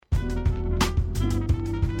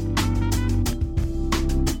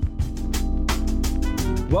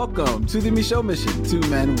Welcome to the Micheaux Mission, 2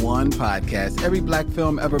 Men, 1 podcast. Every black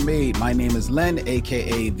film ever made. My name is Len,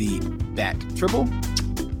 a.k.a. the Bat Tribble.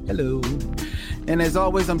 Hello. And as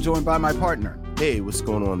always, I'm joined by my partner. Hey, what's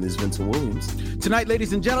going on? This is Vincent Williams. Tonight,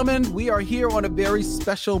 ladies and gentlemen, we are here on a very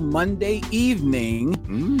special Monday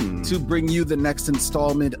evening to bring you the next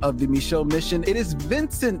installment of the Micheaux Mission. It is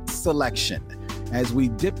Vincent's selection as we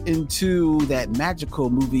dip into that magical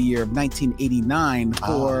movie year of 1989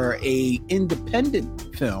 for a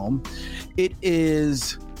independent film. It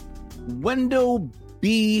is Wendell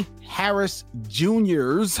B. Harris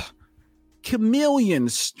Jr.'s Chameleon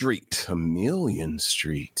Street. Chameleon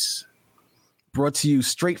Street. Brought to you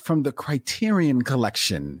straight from the Criterion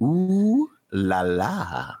Collection. Ooh la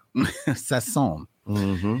la. Sasson.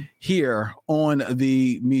 Here on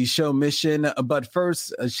the Micheaux Mission. But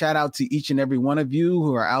first, a shout out to each and every one of you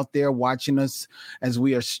who are out there watching us as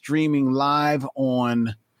we are streaming live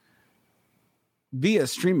on via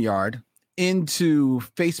StreamYard into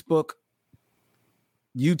Facebook,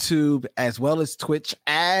 YouTube, as well as Twitch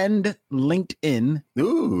and LinkedIn.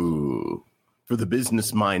 Ooh, for the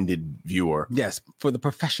business-minded viewer. Yes, for the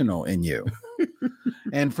professional in you.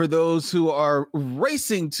 And for those who are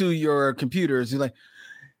racing to your computers, you're like,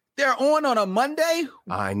 they're on a Monday?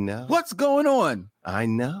 I know. What's going on? I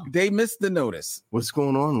know. They missed the notice. What's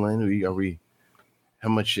going on, Len? How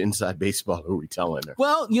much inside baseball are we telling her?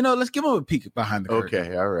 Well, let's give them a peek behind the curtain.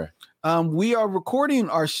 Okay, all right. We are recording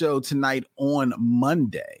our show tonight on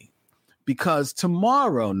Monday because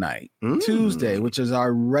tomorrow night, Tuesday, which is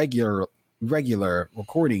our regular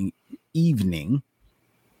recording evening,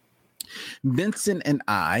 Vincent and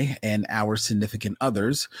I and our significant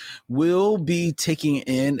others will be taking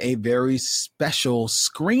in a very special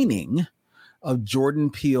screening of Jordan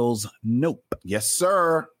Peele's Nope. Yes,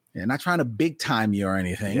 sir. And not trying to big time you or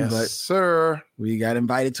anything, Yes, but sir. we got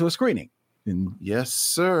invited to a screening. And yes,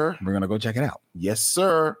 sir. we're going to go check it out. Yes,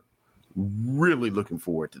 sir. Really looking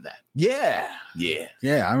forward to that. Yeah. Yeah.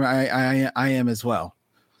 Yeah, I am as well.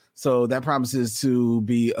 So that promises to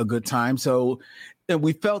be a good time. So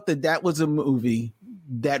we felt that was a movie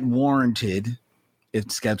that warranted, if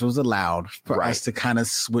schedules allowed, for us to kind of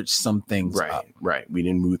switch some things up. Right. We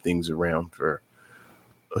didn't move things around for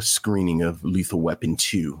a screening of Lethal Weapon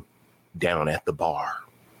 2 down at the bar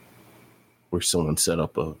where someone set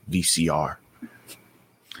up a VCR.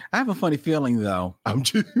 I have a funny feeling, though, I'm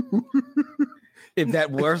just if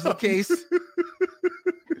that was the case,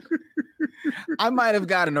 I might have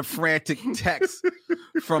gotten a frantic text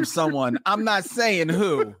from someone. I'm not saying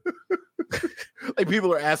who. like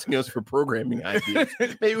people are asking us for programming ideas.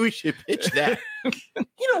 Maybe we should pitch that.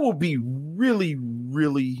 What would be really,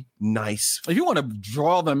 really nice? If you want to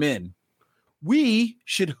draw them in, we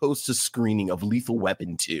should host a screening of Lethal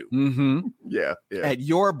Weapon 2. Yeah. At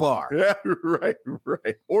your bar. Yeah, right.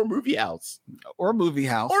 Or movie house. Or movie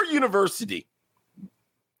house. Or university.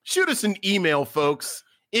 Shoot us an email, folks,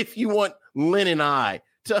 if you want Lynn and I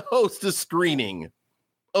to host a screening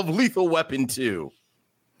of Lethal Weapon 2.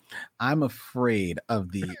 I'm afraid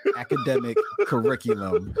of the academic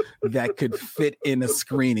curriculum that could fit in a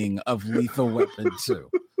screening of Lethal Weapon 2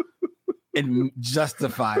 and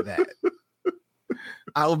justify that.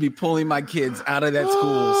 I will be pulling my kids out of that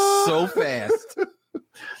school so fast.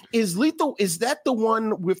 Is that the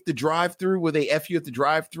one with the drive-through where they F you at the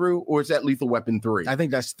drive-through, or is that Lethal Weapon 3? I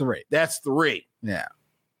think that's 3. That's 3. Yeah.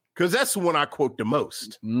 Because that's the one I quote the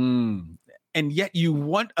most. And yet you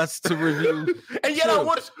want us to review. And yet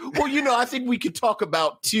I think we could talk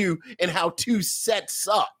about 2 and how 2 sets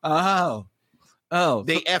up. Oh.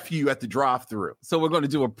 They F you at the drive-through. So we're going to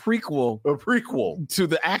do a prequel to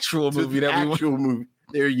the actual movie movie.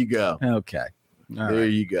 There you go. Okay. There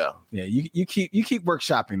you go. Yeah, you keep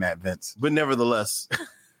workshopping that, Vince. But nevertheless,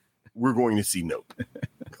 we're going to see Nope.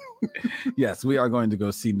 Yes, we are going to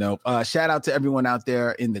go see Nope. Shout out to everyone out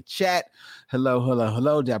there in the chat.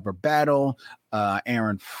 Hello, Deborah Battle,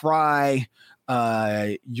 Aaron Fry,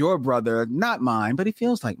 your brother, not mine, but he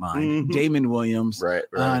feels like mine, Damon Williams. Right.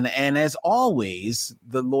 And as always,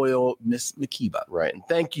 the loyal Miss Makiba. Right. And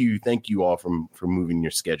thank you all for moving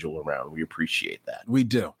your schedule around. We appreciate that. We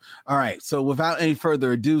do. All right. So without any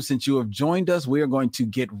further ado, since you have joined us, we are going to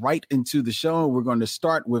get right into the show. We're going to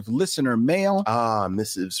start with listener mail.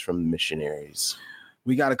 Missives from the missionaries.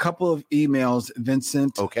 We got a couple of emails,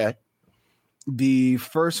 Vincent. Okay. The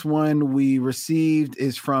first one we received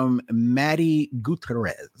is from Maddie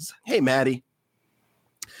Gutierrez. Hey, Maddie.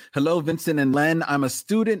 Hello, Vincent and Len. I'm a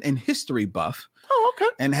student and history buff. Oh,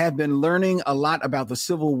 okay. And have been learning a lot about the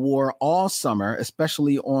Civil War all summer,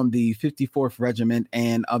 especially on the 54th Regiment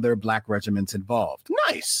and other Black regiments involved.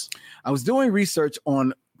 Nice. I was doing research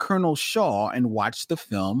on Colonel Shaw and watched the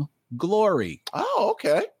film Glory. Oh,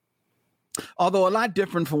 okay. Although a lot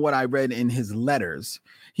different from what I read in his letters.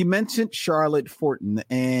 He mentioned Charlotte Fortin,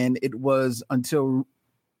 and it wasn't until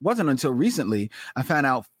recently I found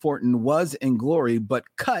out Fortin was in Glory, but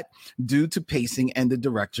cut due to pacing and the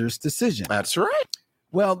director's decision. That's right.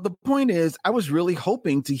 Well, the point is, I was really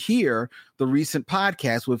hoping to hear the recent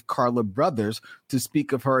podcast with Carla Brothers to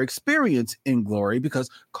speak of her experience in Glory, because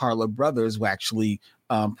Carla Brothers actually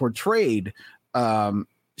portrayed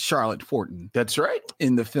Charlotte Fortin. That's right.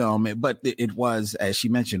 In the film, but it was, as she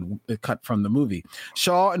mentioned, cut from the movie.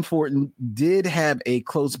 Shaw and Fortin did have a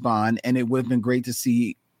close bond, and it would have been great to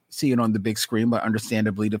see it on the big screen, but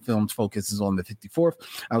understandably, the film's focus is on the 54th.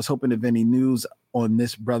 I was hoping if any news on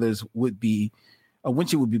Miss Brothers would be when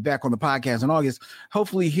she would be back on the podcast in August,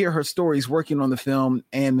 hopefully hear her stories working on the film.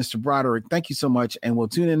 And Mr. Broderick, thank you so much. And we'll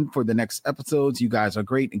tune in for the next episodes. You guys are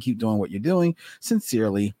great and keep doing what you're doing.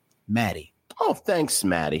 Sincerely, Maddie. Oh, thanks,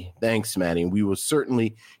 Maddie. Thanks, Maddie. And we will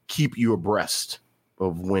certainly keep you abreast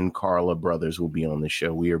of when Carla Brothers will be on the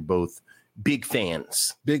show. We are both big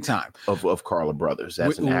fans. Big time. Of Carla Brothers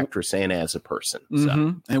as an actress and as a person. So.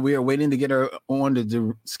 Mm-hmm. And we are waiting to get her on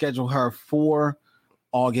to schedule her for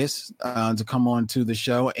August to come on to the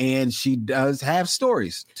show, and she does have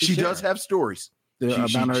stories. She does have stories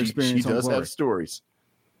about her experience. She does have stories.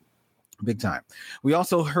 Big time. We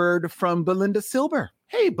also heard from Belinda Silber.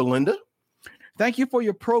 Hey, Belinda. Thank you for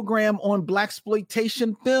your program on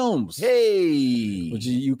blaxploitation films. Hey, which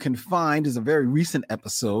you can find is a very recent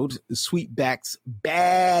episode, Sweetback's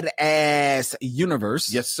Badass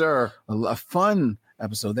Universe. Yes, sir. A fun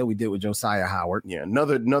episode that we did with Josiah Howard. Yeah,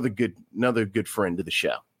 another good friend of the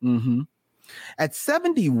show. Mm-hmm. At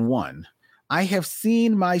 71, I have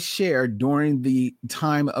seen my share during the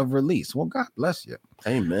time of release. Well, God bless you.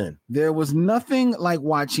 Amen. There was nothing like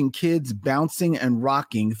watching kids bouncing and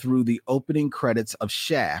rocking through the opening credits of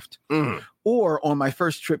Shaft, or on my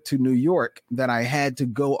first trip to New York that I had to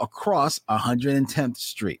go across 110th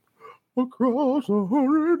Street. Across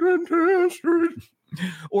 110th Street.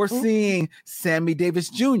 Or seeing Sammy Davis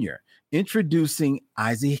Jr. introducing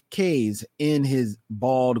Isaac Hayes in his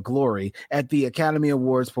bald glory at the Academy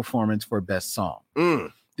Awards performance for Best Song.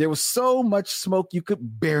 There was so much smoke you could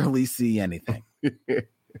barely see anything.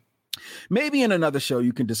 Maybe in another show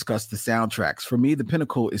you can discuss the soundtracks. For me, the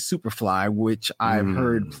pinnacle is Superfly, which I've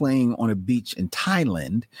heard playing on a beach in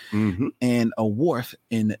Thailand and a wharf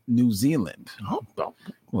in New Zealand.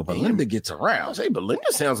 Well, Belinda gets around. I say Belinda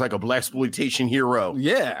sounds like a blaxploitation hero.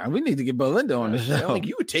 Yeah, we need to get Belinda on the show. Sound like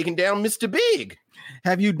you were taking down Mr. Big.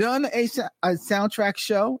 Have you done a soundtrack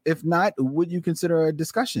show? If not, would you consider a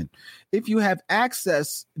discussion? If you have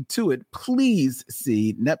access to it, please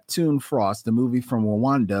see Neptune Frost, the movie from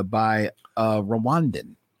Rwanda by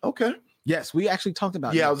Rwandan. Okay. Yes, we actually talked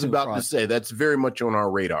about. Yeah, Neptune I was about Frost. To say that's very much on our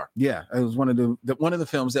radar. Yeah, it was one of the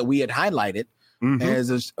films that we had highlighted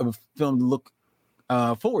as a film to look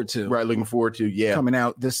forward to. Right, looking forward to. Yeah, coming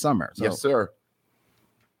out this summer. So, yes, sir.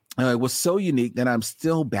 It was so unique that I'm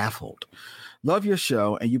still baffled. Love your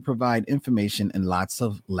show, and you provide information and lots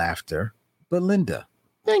of laughter. Belinda.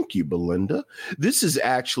 Thank you, Belinda. This is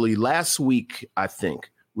actually last week, I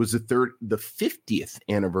think, was the 50th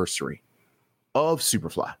anniversary of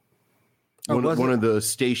Superfly. One of the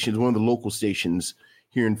stations, one of the local stations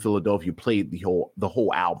here in Philadelphia played the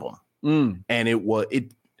whole album. And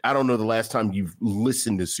it I don't know the last time you've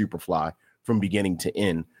listened to Superfly from beginning to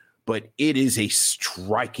end, but it is a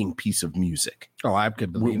striking piece of music. Oh, I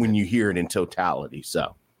can believe when you hear it in totality.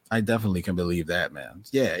 So I definitely can believe that, man.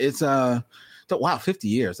 Yeah, it's wow, 50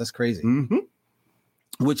 years. That's crazy.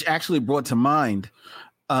 Which actually brought to mind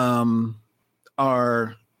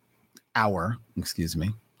our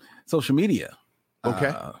social media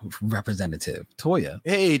representative, Toya.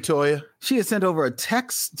 Hey, Toya. She had sent over a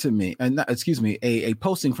text to me, a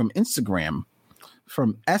posting from Instagram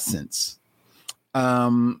from Essence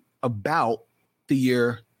about the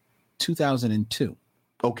year 2002.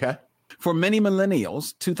 Okay. For many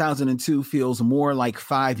millennials, 2002 feels more like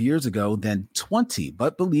 5 years ago than 20.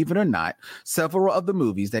 But believe it or not, several of the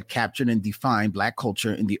movies that captured and defined Black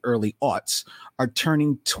culture in the early aughts are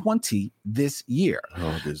turning 20 this year,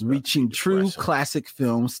 reaching true classic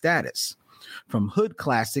film status. From hood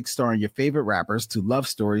classics starring your favorite rappers to love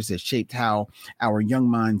stories that shaped how our young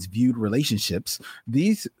minds viewed relationships,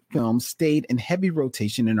 these films stayed in heavy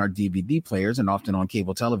rotation in our DVD players and often on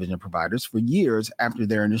cable television providers for years after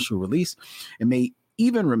their initial release, and may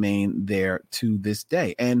even remain there to this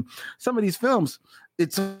day. And some of these films,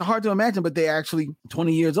 it's hard to imagine, but they're actually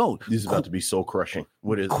 20 years old. This is about to be soul crushing.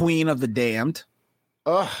 What is Queen of the Damned?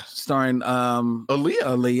 Starring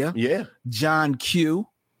Aaliyah. Yeah. John Q.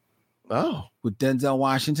 Oh, with Denzel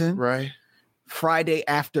Washington. right. Friday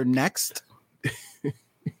After Next.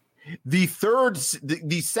 The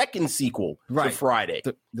second sequel to Friday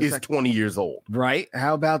is 20 years old. Right.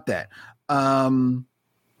 How about that?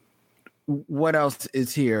 What else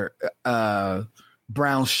is here?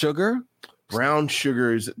 Brown Sugar. Brown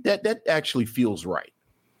Sugars. That actually feels right.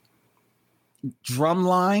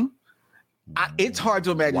 Drumline. It's hard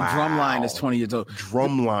to imagine Drumline is 20 years old.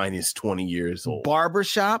 Drumline is 20 years old.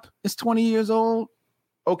 Barbershop is 20 years old.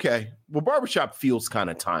 Okay. Well, Barbershop feels kind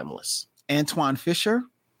of timeless. Antoine Fisher.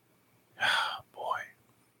 Boy.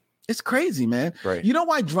 It's crazy, man. Right. You know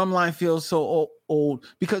why Drumline feels so old?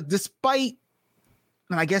 Because despite,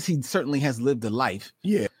 and I guess he certainly has lived a life.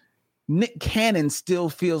 Yeah. Nick Cannon still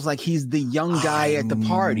feels like he's the young guy at the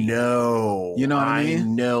party. No. You know what I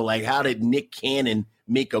mean? No. Like, how did Nick Cannon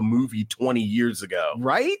make a movie 20 years ago?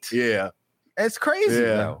 Right? Yeah. It's crazy,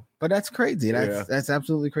 though. But that's crazy. That's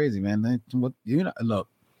absolutely crazy, man. Look,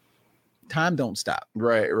 time don't stop.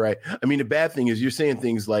 Right. I mean, the bad thing is you're saying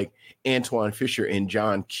things like Antoine Fisher and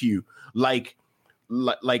John Q, like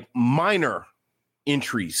minor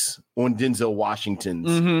entries on Denzel Washington's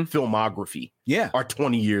filmography are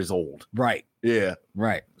 20 years old. Right. Yeah.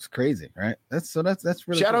 Right. It's crazy, right? That's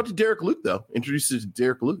really Shout out to Derek Luke, though. Introduces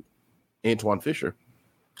Derek Luke, Antoine Fisher.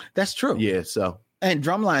 That's true. Yeah, so. And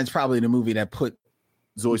Drumline's probably the movie that put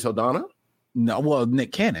Zoe Saldana? No, well,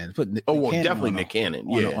 Nick Cannon. Definitely Nick Cannon.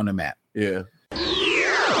 On the map. Yeah.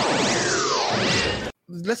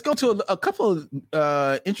 Let's go to a couple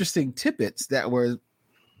of interesting tidbits that were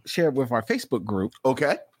shared with our Facebook group.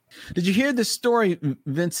 Okay. Did you hear the story,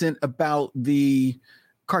 Vincent, about the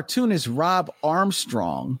cartoonist Rob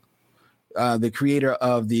Armstrong, the creator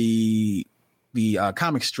of the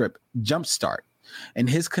comic strip Jumpstart, and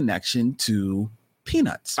his connection to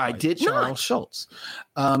Peanuts? I did Charles not. Schultz.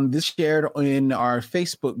 This shared in our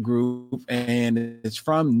Facebook group, and it's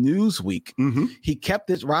from Newsweek. He kept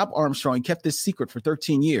this, Rob Armstrong, kept this secret for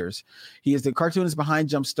 13 years. He is the cartoonist behind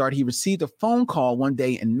Jumpstart. He received a phone call one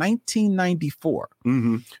day in 1994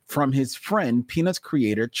 from his friend, Peanuts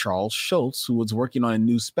creator Charles Schultz, who was working on a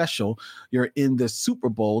new special, You're in the Super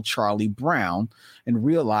Bowl, Charlie Brown, and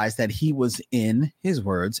realized that he was in, his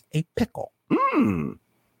words, a pickle.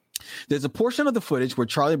 There's a portion of the footage where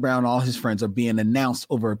Charlie Brown and all his friends are being announced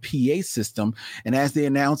over a PA system. And as the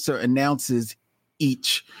announcer announces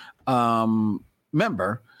each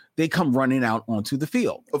member, they come running out onto the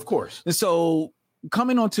field. Of course. And so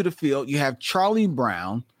coming onto the field, you have Charlie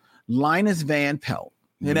Brown, Linus Van Pelt,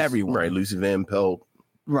 and everyone. Right. Lucy Van Pelt.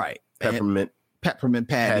 Right. Peppermint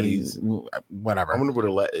Patties. Whatever. I wonder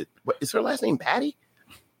what is her last name Patty?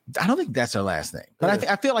 I don't think that's her last name, but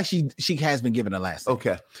I feel like she has been given a last name.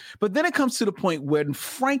 Okay. But then it comes to the point when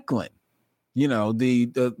Franklin,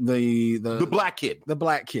 the black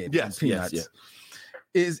kid, yes, Peanuts,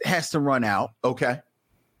 has to run out. Okay.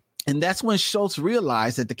 And that's when Schultz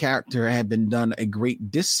realized that the character had been done a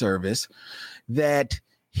great disservice, that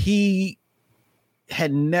he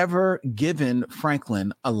had never given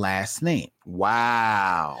Franklin a last name.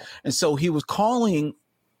 Wow. And so he was calling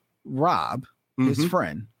Rob, his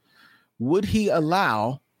friend, would he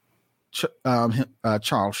allow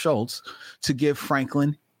Charles Schultz to give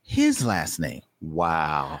Franklin his last name?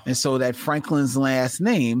 Wow. And so that Franklin's last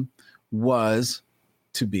name was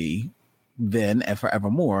to be then and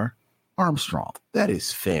forevermore Armstrong. That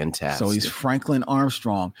is fantastic. So he's Franklin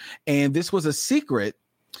Armstrong. And this was a secret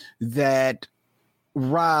that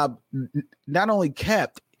Rob not only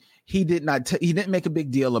kept, he didn't make a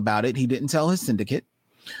big deal about it. He didn't tell his syndicate.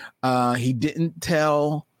 He didn't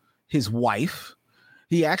tell his wife.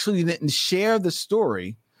 He actually didn't share the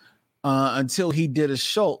story until he did a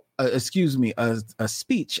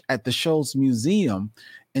speech at the Schultz Museum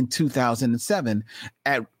in 2007,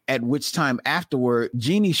 at which time afterward,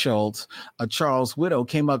 Jeannie Schultz, Charles' widow,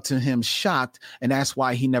 came up to him shocked and asked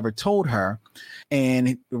why he never told her.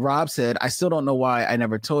 And Rob said, I still don't know why I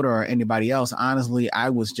never told her or anybody else. Honestly, I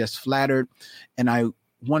was just flattered and I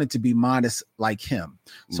wanted to be modest like him.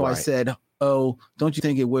 So I said, oh, don't you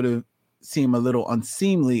think it would have seemed a little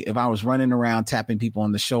unseemly if I was running around tapping people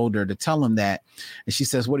on the shoulder to tell them that? And she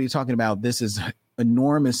says, what are you talking about? This is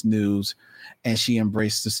enormous news. And she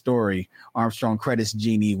embraced the story. Armstrong credits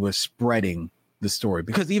Jeannie with spreading the story,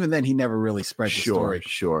 because even then he never really spread the story.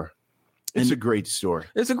 Sure. It's a great story.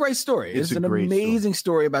 It's a great story. It's an amazing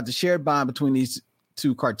story about the shared bond between these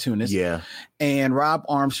two cartoonists. Yeah. And Rob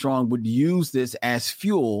Armstrong would use this as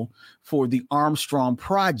fuel for the Armstrong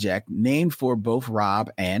Project, named for both Rob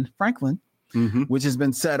and Franklin, which has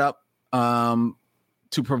been set up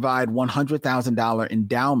to provide $100,000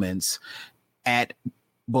 endowments at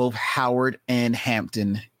both Howard and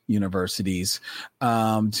Hampton universities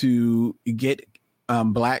to get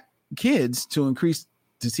Black kids to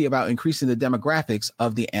see about increasing the demographics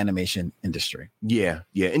of the animation industry. Yeah.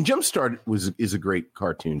 And Jumpstart is a great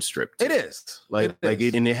cartoon strip too. It is.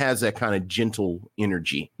 And it has that kind of gentle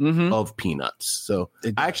energy of Peanuts. So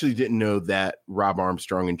I actually didn't know that Rob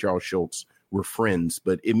Armstrong and Charles Schultz were friends,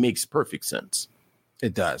 but it makes perfect sense.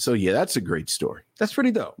 It does. So yeah, that's a great story. That's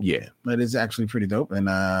pretty dope. Yeah, that is actually pretty dope. And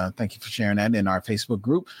thank you for sharing that in our Facebook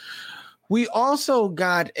group. We also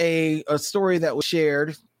got a story that was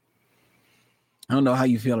shared. I don't know how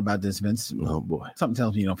you feel about this, Vince. Oh boy. Something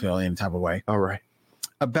tells me you don't feel any type of way. All right.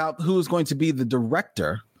 About who is going to be the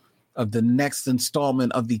director of the next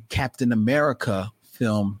installment of the Captain America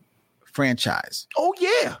film franchise. Oh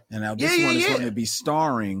yeah. And now this one is going to be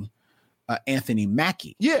starring Anthony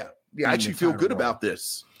Mackie. Yeah. I actually feel good about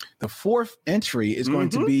this. The fourth entry is going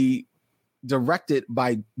to be directed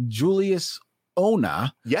by Julius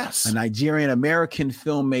Ona, yes, a Nigerian-American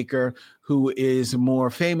filmmaker who is more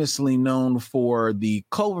famously known for the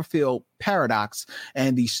Cloverfield Paradox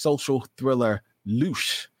and the social thriller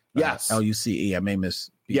Luce. Yes, Luce. I may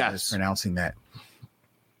mispronouncing that.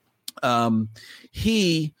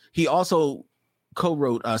 He also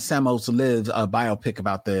co-wrote Samos Lives, a biopic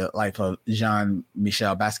about the life of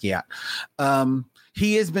Jean-Michel Basquiat.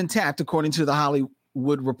 He has been tapped, according to the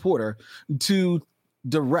Hollywood Reporter, to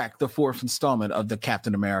direct the fourth installment of the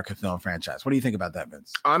Captain America film franchise. What do you think about that,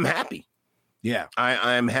 Vince? I'm happy. Yeah,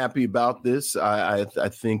 I am happy about this. I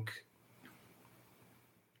think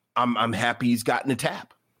I'm happy he's gotten a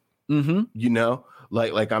tap. You know,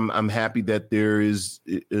 like I'm happy that there is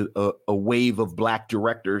a wave of Black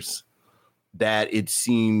directors that it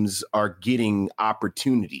seems are getting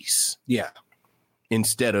opportunities. Yeah,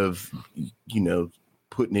 instead of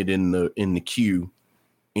putting it in the queue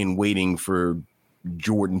and waiting for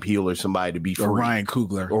Jordan Peele or somebody to be free. Or Ryan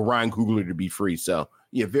Coogler to be free. So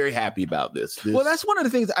yeah, very happy about this. Well, that's one of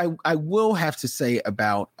the things I will have to say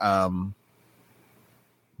about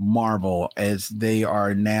Marvel, as they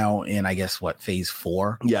are now in, I guess, phase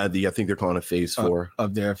 4? Yeah, I think they're calling it phase 4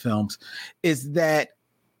 of their films, is that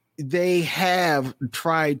they have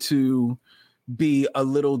tried to be a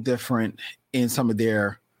little different in some of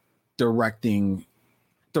their directorial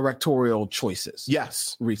choices.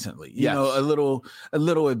 Yes, recently, you know, a little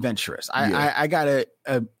adventurous. I gotta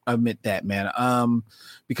admit that, man.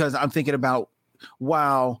 Because I'm thinking about,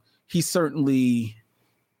 while he certainly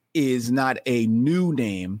is not a new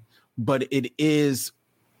name, but it is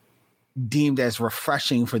deemed as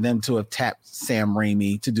refreshing for them to have tapped Sam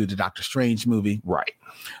Raimi to do the Doctor Strange movie. Right.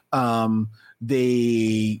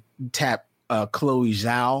 They tapped Chloe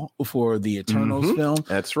Zhao for the Eternals film.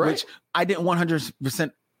 That's right. Which I didn't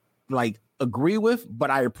 100% agree with,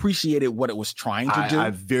 but I appreciated what it was trying to do. I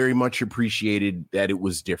very much appreciated that it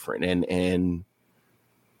was different. And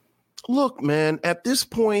look, man, at this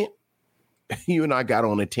point, you and I got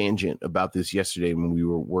on a tangent about this yesterday when we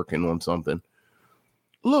were working on something.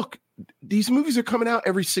 Look, these movies are coming out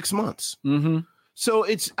every 6 months. So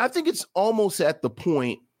I think it's almost at the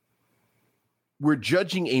point we're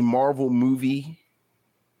judging a Marvel movie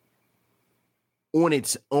on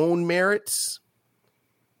its own merits.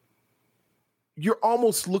 You're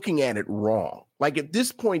almost looking at it wrong. Like, at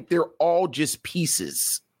this point, they're all just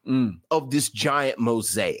pieces of this giant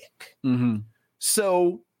mosaic.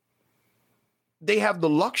 So they have the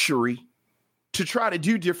luxury to try to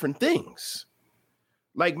do different things.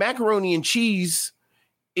 Like, macaroni and cheese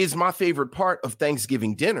is my favorite part of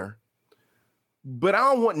Thanksgiving dinner, but I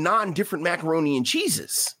don't want 9 different macaroni and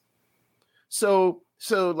cheeses. So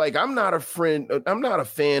like, I'm not a fan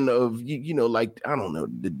of, like, I don't know,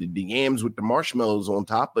 the yams with the marshmallows on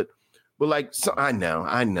top, but like, so I know.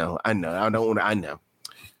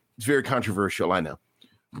 It's very controversial, I know.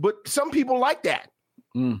 But some people like that.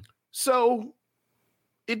 So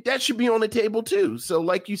that should be on the table too. So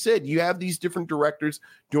like you said, you have these different directors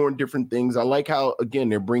doing different things. I like how, again,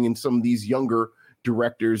 they're bringing some of these younger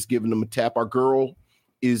directors, giving them a tap. Our girl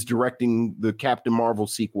is directing the Captain Marvel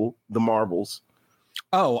sequel, The Marvels.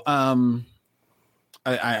 Oh,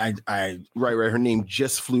 right. Her name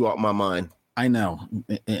just flew out my mind. I know.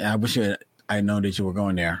 I wish I know that you were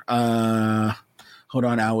going there. Hold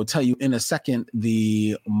on. I will tell you in a second.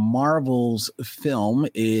 The Marvels film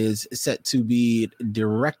is set to be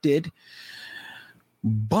directed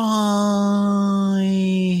by,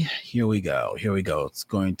 here we go. It's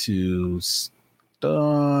going to star,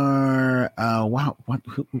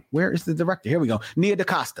 where is the director? Here we go. Nia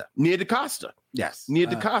DaCosta. Yes. Nia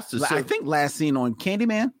DaCosta. So, I think last seen on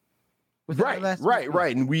Candyman.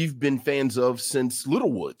 Right. And we've been fans of since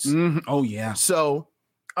Little Woods. Oh yeah. So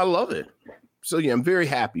I love it. So yeah, I'm very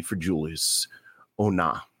happy for Julius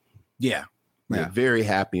Onah. Yeah. Very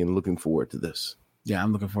happy and looking forward to this. Yeah,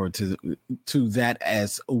 I'm looking forward to that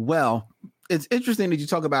as well. It's interesting that you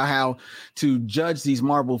talk about how to judge these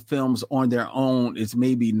Marvel films on their own is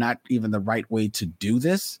maybe not even the right way to do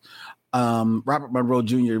this. Robert Monroe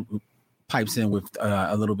Jr. pipes in with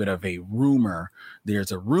a little bit of a rumor.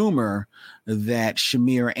 There's a rumor that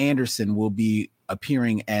Shamir Anderson will be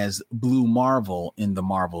appearing as Blue Marvel in the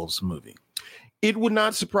Marvels movie. It would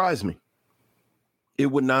not surprise me. It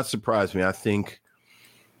would not surprise me. I think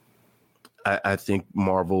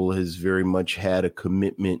Marvel has very much had a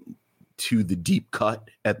commitment to the deep cut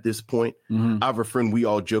at this point. Mm-hmm. I have a friend, we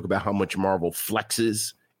all joke about how much Marvel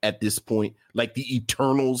flexes at this point. Like the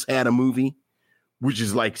Eternals had a movie, which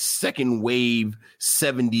is like second wave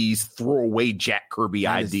 70s throwaway Jack Kirby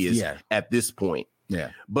ideas at this point.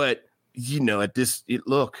 Yeah. But,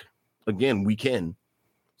 look, again, we can.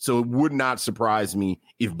 So it would not surprise me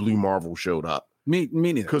if Blue Marvel showed up. Me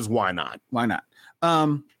neither. Because why not? Why not?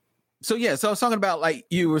 So I was talking about, like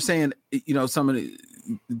you were saying, some of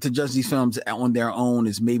to judge these films on their own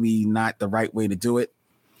is maybe not the right way to do it.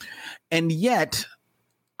 And yet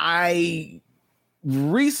I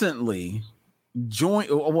recently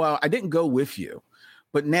I didn't go with you,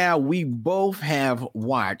 but now we both have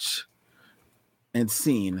watched and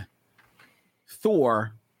seen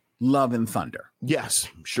Thor: Love and Thunder. Yes,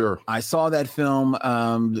 sure. I saw that film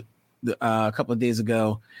a couple of days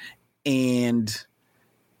ago, and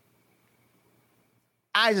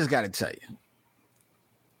I just got to tell you,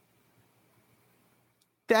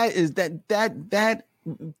 that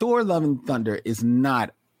Thor: Love and Thunder is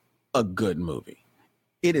not a good movie.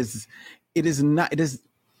 It is not.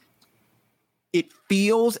 It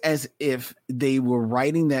feels as if they were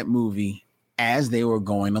writing that movie as they were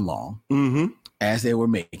going along, as they were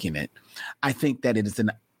making it. I think that it is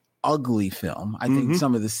an ugly film. I think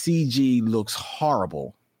some of the CG looks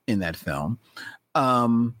horrible in that film.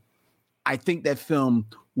 I think that film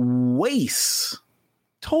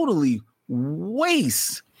totally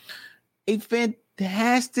wastes a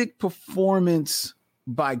fantastic performance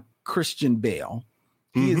by Christian Bale.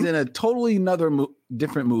 He is in a totally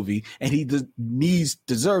different movie, and he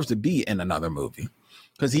deserves to be in another movie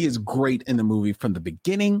because he is great in the movie from the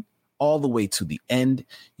beginning all the way to the end.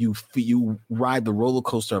 You ride the roller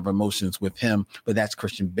coaster of emotions with him, but that's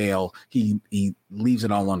Christian Bale. He leaves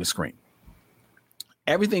it all on the screen.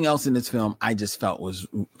 Everything else in this film, I just felt was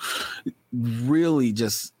really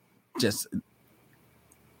just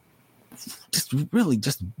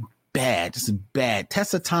bad, just bad.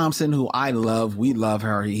 Tessa Thompson, who we love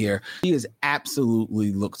her here. She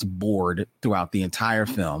absolutely looks bored throughout the entire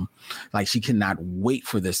film. Like she cannot wait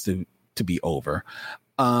for this to be over.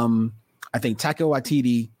 I think Taika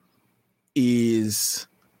Waititi is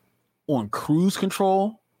on cruise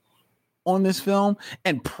control on this film,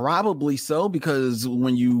 and probably so, because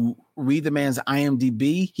when you read the man's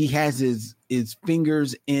IMDb, he has his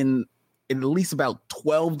fingers in at least about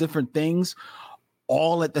 12 different things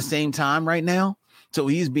all at the same time right now. So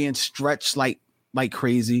he's being stretched like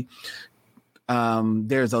crazy.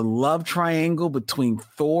 There's a love triangle between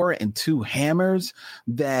Thor and two hammers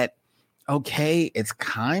that, okay, it's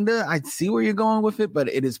I see where you're going with it, but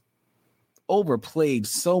it is overplayed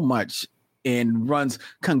so much and runs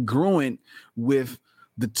congruent with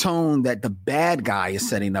the tone that the bad guy is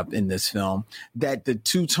setting up in this film, that the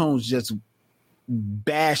two tones just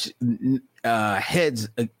bash heads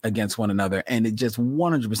against one another, and it just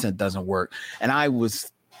 100% doesn't work. And I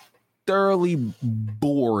was thoroughly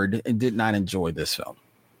bored and did not enjoy this film.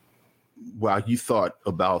 Wow, you thought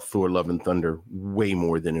about Thor: Love and Thunder way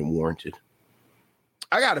more than it warranted.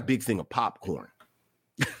 I got a big thing of popcorn.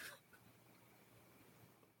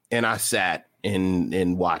 And I sat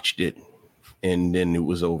and watched it, and then it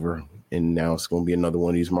was over. And now it's going to be another one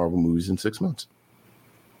of these Marvel movies in 6 months.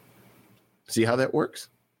 See how that works?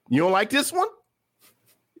 You don't like this one?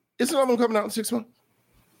 It's another one coming out in 6 months.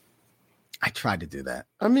 I tried to do that.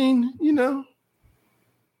 I mean, I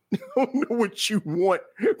don't know what you want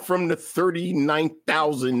from the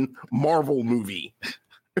 39,000 Marvel movie.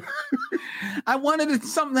 I wanted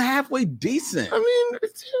something halfway decent. I mean,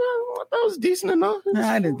 that was decent enough.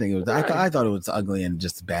 I didn't think it was. I thought it was ugly and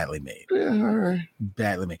just badly made. Yeah, all right.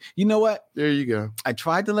 Badly made. You know what? There you go. I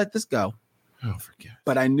tried to let this go. Oh, forget.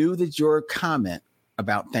 But I knew that your comment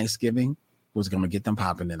about Thanksgiving was going to get them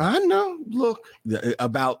popping in. I know. Look.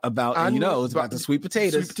 About it's about the sweet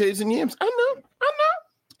potatoes. Sweet potatoes and yams. I know.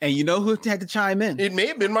 And you know who had to chime in? It may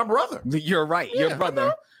have been my brother. You're right. Yeah, your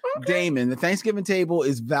brother. Okay. Damon, the Thanksgiving table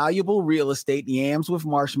is valuable real estate. Yams with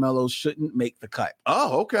marshmallows shouldn't make the cut.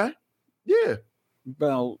 Oh, okay. Yeah.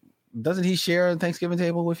 Well, doesn't he share a Thanksgiving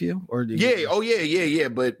table with you? Or yeah.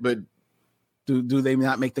 But do they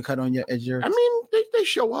not make the cut on your? I mean, they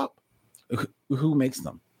show up. Who makes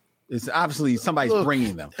them? It's obviously somebody's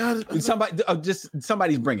bringing them.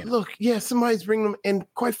 Somebody's bringing them. Look, yeah, somebody's bringing them, and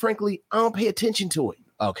quite frankly, I don't pay attention to it.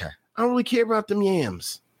 Okay, I don't really care about them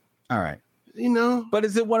yams. All right. But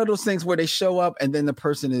is it one of those things where they show up and then the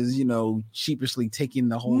person is, sheepishly taking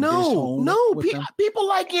the whole dish home? No, people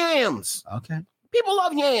like yams. Okay. People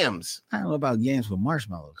love yams. I don't know about yams with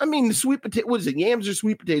marshmallows. I mean, the sweet potato, what is it? Yams or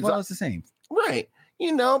sweet potatoes? Well, it's the same. Right.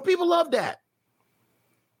 People love that.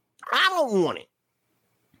 I don't want it.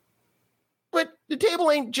 But the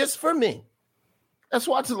table ain't just for me. That's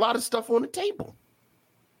why it's a lot of stuff on the table.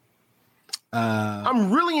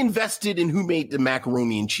 I'm really invested in who made the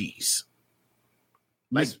macaroni and cheese.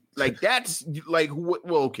 That's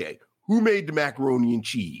well, okay. Who made the macaroni and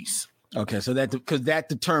cheese? Okay, so because that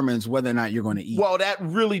determines whether or not you're going to eat. Well, that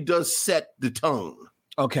really does set the tone.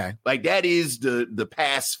 Okay, that is the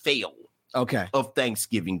pass fail. Okay, of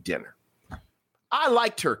Thanksgiving dinner. I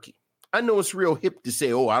like turkey. I know it's real hip to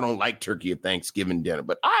say, "Oh, I don't like turkey at Thanksgiving dinner,"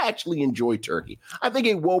 but I actually enjoy turkey. I think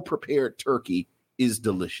a well-prepared turkey is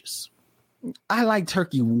delicious. I like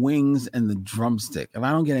turkey wings and the drumstick. If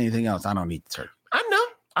I don't get anything else, I don't eat the turkey. I know.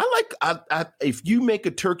 If you make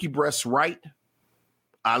a turkey breast right,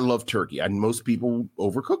 I love turkey. And most people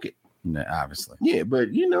overcook it. Yeah, obviously. Yeah, but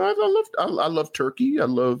I love turkey. I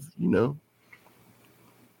love,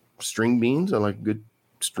 string beans. I like a good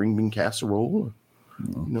string bean casserole.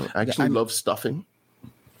 I actually love stuffing.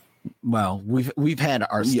 Well, we've had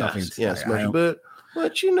our stuffing. Yes, but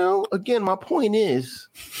again, my point is,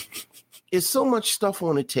 it's so much stuff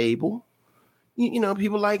on the table.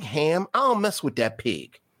 People like ham. I don't mess with that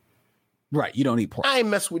pig. Right. You don't eat pork. I ain't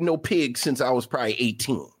messed with no pig since I was probably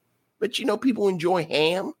 18. But, people enjoy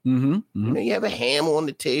ham. Mm-hmm, mm-hmm. You have a ham on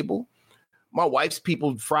the table. My wife's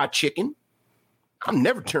people fried chicken. I've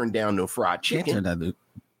never turned down no fried chicken.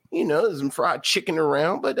 There's some fried chicken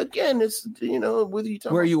around. But again, it's, whether you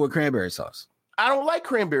talking Where are you with cranberry sauce? I don't like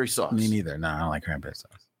cranberry sauce. Me neither. No, I don't like cranberry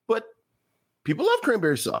sauce. But people love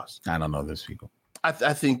cranberry sauce. I don't know those people.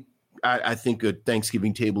 I think a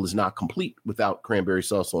Thanksgiving table is not complete without cranberry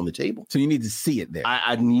sauce on the table. So you need to see it there.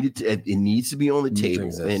 I need it to. It needs to be on the table.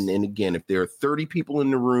 And again, if there are 30 people in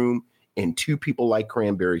the room and 2 people like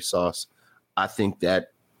cranberry sauce, I think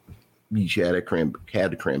that you should have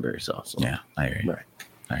the cranberry sauce. Yeah, I agree. Right.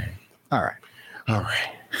 I agree. All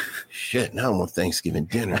right. Shit. Now I'm on Thanksgiving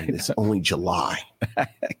dinner. And it's only July.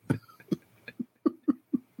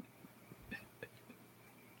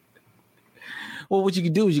 Well, what you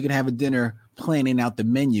could do is you can have a dinner planning out the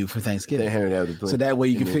menu for Thanksgiving. So that way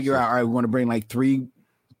you can figure out, all right, we want to bring like three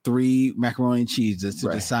macaroni and cheese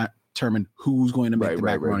to determine who's going to make the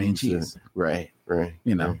macaroni and cheese. Right. Right.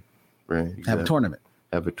 Exactly. Have a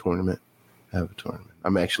tournament.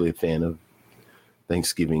 I'm actually a fan of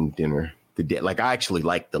Thanksgiving dinner. I actually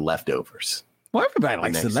like the leftovers. Well, everybody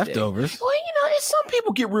likes the leftovers. Well, some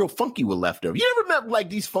people get real funky with leftovers. You ever met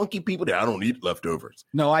these funky people that I don't eat leftovers?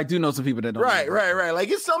 No, I do know some people that don't. Right.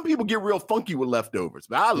 Some people get real funky with leftovers,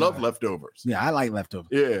 but I love leftovers. Yeah, I like leftovers.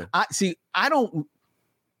 Yeah. I don't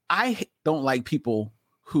like people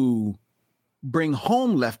who bring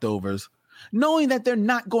home leftovers knowing that they're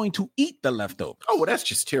not going to eat the leftovers. Oh, well, that's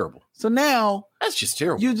just terrible. So now that's just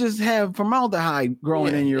terrible. You just have formaldehyde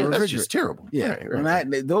growing in your refrigerator. That's just terrible. Yeah.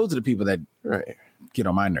 Right. Those are the people that get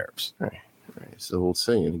on my nerves. Right. So old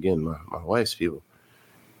saying again, my wife's people,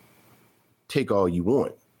 take all you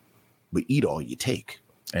want, but eat all you take.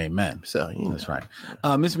 Amen. So that's right.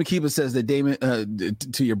 Miss McKeeba says that Damon,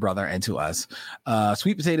 to your brother and to us,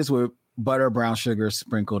 sweet potatoes with butter, brown sugar,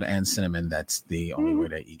 sprinkled, and cinnamon. That's the only way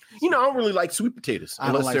to eat. I don't really like sweet potatoes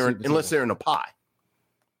unless they're in a pie.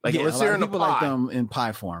 Unless they're in a pie, like them in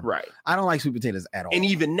pie form. Right. I don't like sweet potatoes at all. And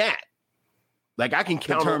even that, I can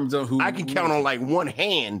count on like one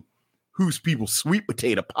hand whose people's sweet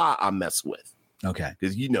potato pie I mess with. Okay.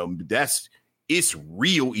 Because it's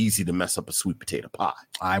real easy to mess up a sweet potato pie.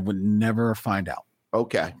 I would never find out.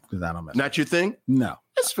 Okay. Because I don't mess. Not your thing? No.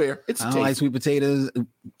 That's fair. I don't like sweet potatoes.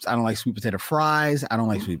 I don't like sweet potato fries. I don't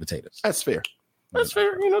like sweet potatoes. That's fair. That's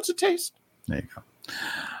fair. It's a taste. There you go.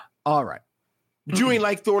 All right. But you ain't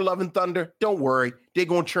like Thor: Love and Thunder? Don't worry. They're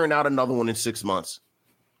going to churn out another one in 6 months.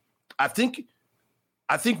 I think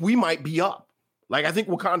we might be up. I think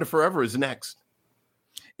Wakanda Forever is next.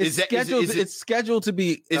 It's scheduled to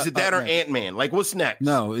be. Is it that or Ant-Man? What's next?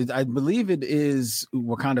 No, I believe it is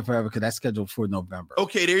Wakanda Forever because that's scheduled for November.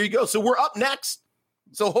 Okay, there you go. So we're up next.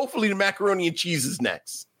 So hopefully the macaroni and cheese is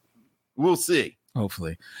next. We'll see.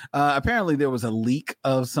 Hopefully. Apparently there was a leak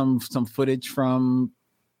of some footage from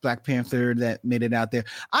Black Panther that made it out there.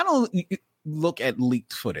 I don't look at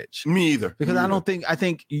leaked footage. Me either. Because I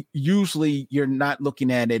think usually you're not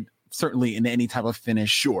looking at it certainly in any type of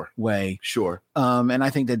finished way. Sure. And I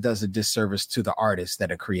think that does a disservice to the artists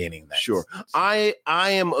that are creating that. Sure. I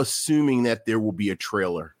am assuming that there will be a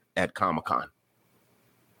trailer at Comic-Con.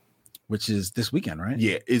 Which is this weekend, right?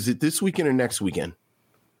 Yeah. Is it this weekend or next weekend?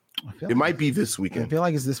 It might be this weekend. I feel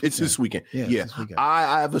like it's this weekend. It's this weekend. Yeah. This weekend.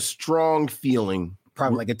 I have a strong feeling.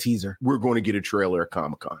 Probably like a teaser. We're going to get a trailer at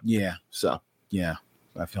Comic-Con. Yeah. So. Yeah.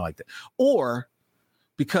 I feel like that. Or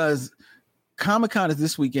because Comic-Con is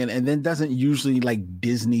this weekend and then doesn't usually like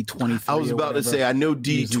Disney 23. I was about to say, I know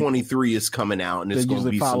D23 is coming out and it's going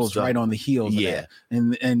to be follows right on the heels. Yeah. Of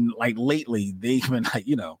that. And like lately they've been like,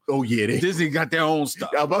 oh yeah, Disney got their own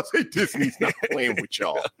stuff. I was about to say Disney's not playing with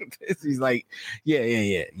y'all. Disney's like,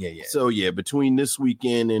 yeah. So yeah, between this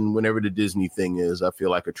weekend and whenever the Disney thing is, I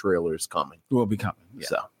feel like a trailer is coming. It will be coming. Yeah.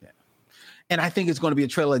 So yeah. And I think it's going to be a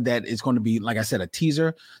trailer that is going to be, like I said, a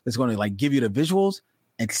teaser that's going to like give you the visuals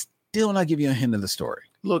and still not give you a hint of the story.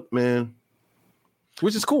 Look, man,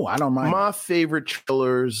 which is cool. I don't mind. My favorite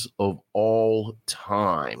trailers of all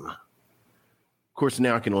time. Of course,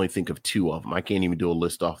 now I can only think of two of them. I can't even do a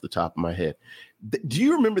list off the top of my head. Do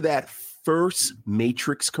you remember that first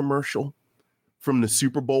Matrix commercial from the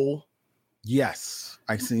Super Bowl? Yes,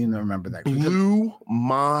 I seem to remember that. Blew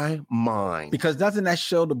my mind. Because doesn't that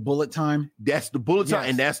show the bullet time? That's the bullet time,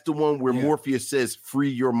 and that's the one where Morpheus says, "Free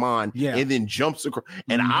your mind," and then jumps across.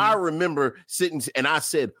 And I remember sitting, and I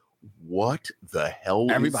said, "What the hell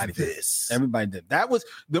is this?" Everybody did. That was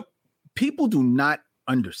the people do not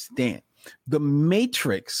understand. The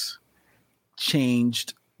Matrix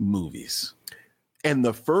changed movies, and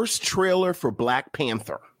the first trailer for Black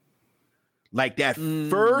Panther. Like that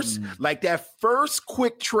first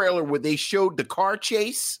quick trailer where they showed the car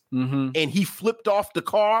chase and he flipped off the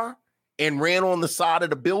car and ran on the side of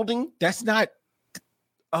the building. That's not.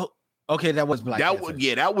 Oh, okay. That was Black Panther.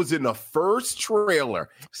 That was in the first trailer.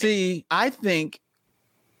 See, I think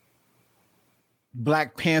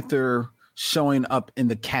Black Panther showing up in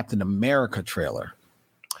the Captain America trailer.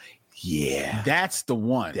 Yeah, that's the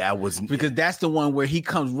one. That was because that's the one where he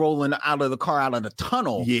comes rolling out of the car, out of the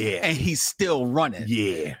tunnel. Yeah, and he's still running.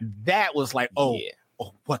 Yeah, that was like, oh,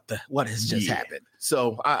 what has just happened?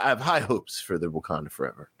 So I have high hopes for the Wakanda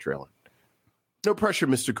Forever trailer. No pressure,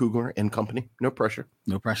 Mr. Cougar and company. No pressure.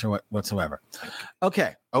 No pressure whatsoever.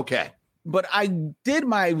 Okay. But I did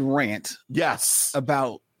my rant. Yes.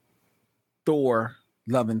 About Thor: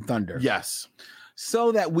 Love and Thunder. Yes.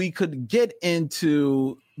 So that we could get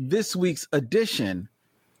into this week's edition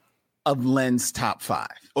of Len's Top 5.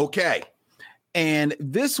 Okay. And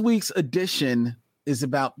this week's edition is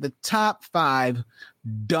about the top 5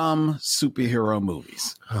 dumb superhero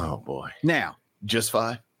movies. Oh, boy. Now. Just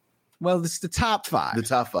 5? Well, it's the top 5. The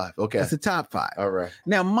top 5. Okay. It's the top 5. All right.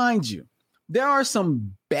 Now, mind you, there are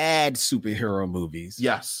some bad superhero movies.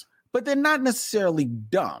 Yes. But they're not necessarily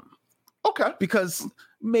dumb. Okay. Because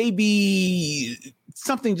maybe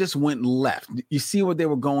something just went left. You see what they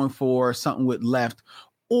were going for, something went left,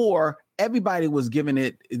 or everybody was giving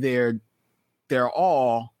it their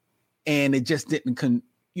all, and it just didn't come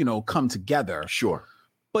together. Sure.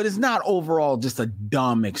 But it's not overall just a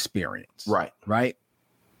dumb experience. Right.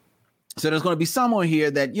 So there's going to be someone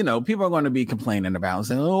here that, people are going to be complaining about and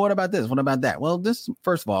saying, oh, what about this? What about that? Well, this,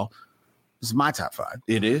 first of all, this is my top 5.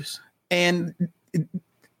 It is. And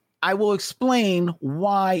I will explain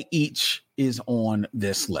why each is on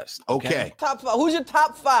this list. Okay. Top 5. Who's your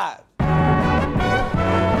top 5? My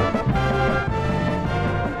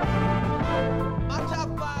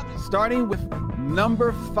top 5 is starting with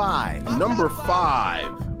number 5. Number 5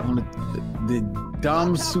 on the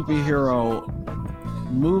dumb superhero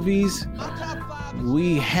movies.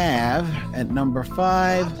 We have at number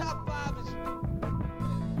 5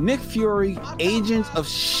 Nick Fury, Agents of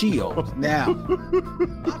S.H.I.E.L.D.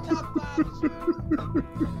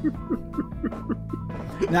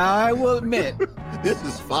 Now, I will admit, this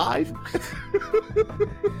is 5.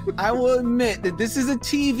 I will admit that this is a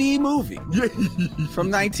TV movie from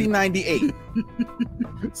 1998.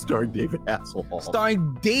 Starring David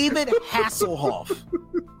Hasselhoff.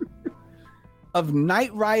 Of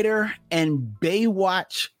Knight Rider and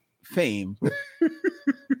Baywatch fame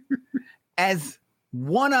as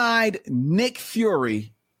one-eyed Nick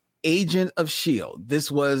Fury, Agent of S.H.I.E.L.D. This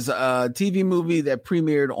was a TV movie that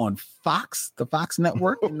premiered on Fox, the Fox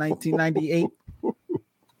network in 1998.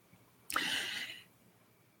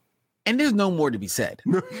 And there's no more to be said.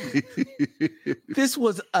 This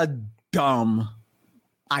was a dumb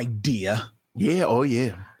idea. Yeah, oh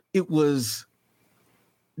yeah. It was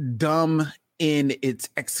dumb in its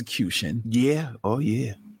execution. Yeah. Oh,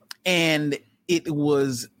 yeah. And it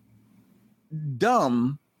was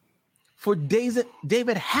dumb for David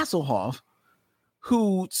Hasselhoff,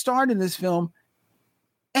 who starred in this film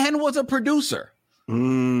and was a producer.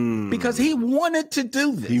 Because he wanted to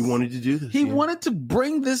do this. He wanted to do this. He wanted to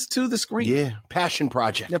bring this to the screen. Yeah. Passion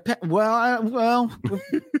project. I don't know,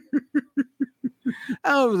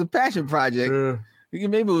 it was a passion project.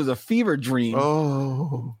 Maybe it was a fever dream.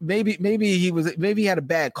 Oh. Maybe he had a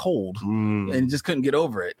bad cold and just couldn't get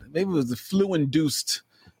over it. Maybe it was the flu-induced,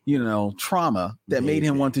 trauma that made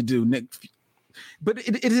him want to do Nick. But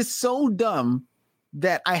it is so dumb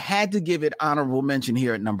that I had to give it honorable mention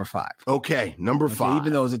here at number 5. Okay, number 5.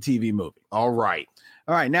 Even though it's a TV movie. All right.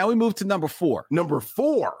 Now we move to number 4. Number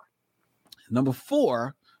 4,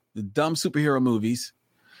 the dumb superhero movies,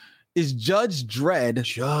 is Judge Dredd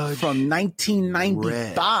from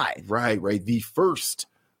 1995. Right. The first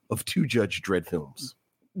of 2 Judge Dredd films.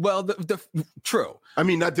 Well, the true. I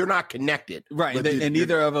mean, they're not connected. Right. And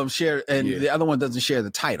neither of them share, and the other one doesn't share the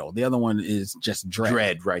title. The other one is just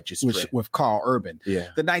Dredd. Right. Just Dredd. With Carl Urban. Yeah.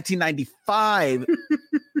 The 1995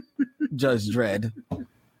 Judge Dredd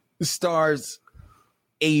stars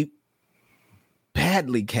a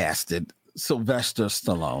badly casted Sylvester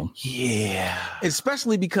Stallone. Yeah.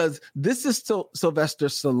 Especially because this is still Sylvester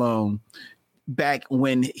Stallone back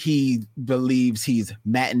when he believes he's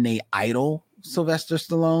matinee idol Sylvester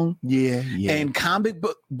Stallone. Yeah. And comic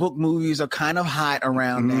book movies are kind of hot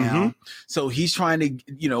around now. So he's trying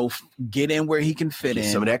to, get in where he can fit in.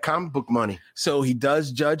 Some of that comic book money. So he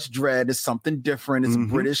does Judge Dredd. It's something different. It's a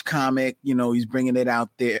British comic. He's bringing it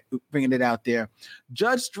out there.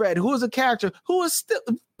 Judge Dredd, who is a character who was still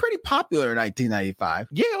pretty popular in 1995.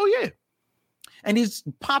 Yeah. Oh, yeah. And he's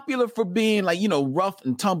popular for being rough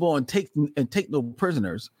and tumble and take no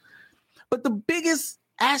prisoners. But the biggest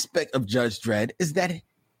aspect of Judge Dredd is that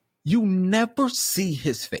you never see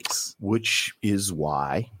his face, which is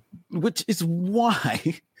why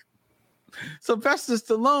Sylvester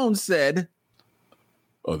Stallone said,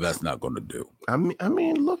 "Oh, that's not going to do." I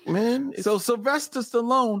mean, look, man. So Sylvester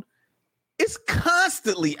Stallone is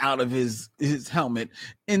constantly out of his helmet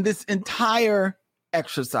in this entire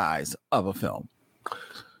exercise of a film.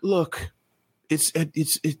 Look. It's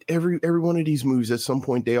every one of these movies at some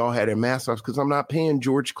point they all had their masks off because I'm not paying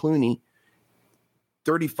George Clooney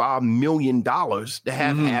 $35 million to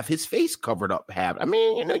have half his face covered up. I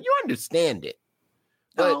mean, you understand it.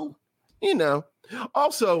 But,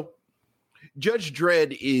 also Judge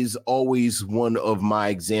Dredd is always one of my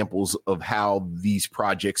examples of how these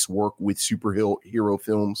projects work with superhero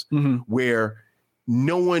films where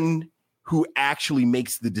no one who actually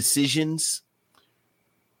makes the decisions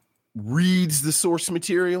reads the source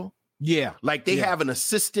material. Yeah. Like they have an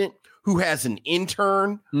assistant who has an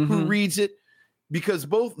intern who reads it, because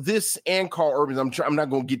both this and Carl Urban, I'm not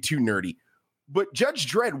going to get too nerdy, but Judge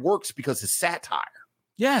Dredd works because it's satire.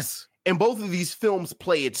 Yes. And both of these films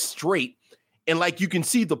play it straight. And like you can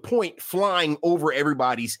see the point flying over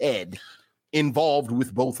everybody's head involved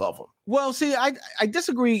with both of them. Well, see, I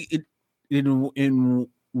disagree in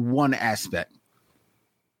one aspect.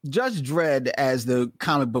 Judge Dredd, as the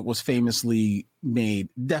comic book was famously made,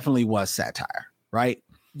 definitely was satire, right?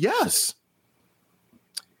 Yes.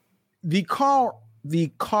 The Carl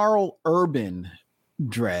Urban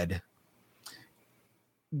Dredd,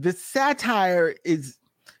 the satire it's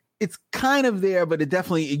kind of there, but it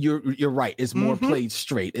definitely, you're right. It's more played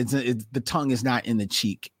straight. It's the tongue is not in the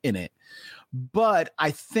cheek in it, but I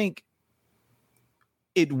think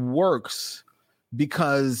it works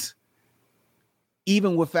because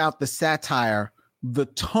even without the satire, the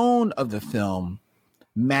tone of the film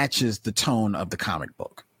matches the tone of the comic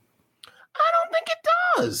book. I don't think it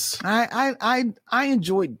does. I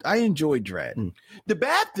enjoyed Dredd. The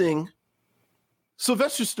bad thing,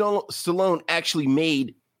 Sylvester Stallone actually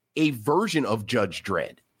made a version of Judge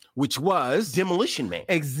Dredd, which was Demolition Man.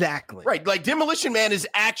 Exactly. Right. Like Demolition Man is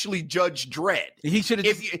actually Judge Dredd. He should have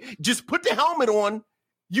if you just put the helmet on,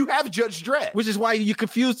 you have Judge Dredd. Which is why you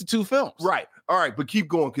confuse the two films. Right. All right, but keep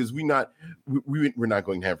going because we're not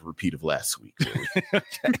going to have a repeat of last week.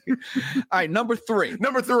 Okay. All right, number 3.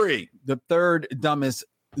 The third dumbest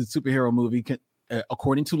superhero movie,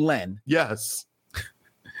 according to Len. Yes.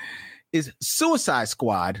 Is Suicide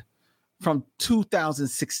Squad from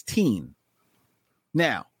 2016.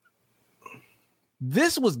 Now,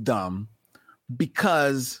 this was dumb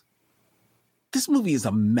because this movie is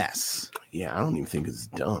a mess. Yeah, I don't even think it's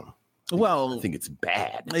dumb. Well, I think it's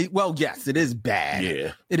bad. Well, yes, it is bad.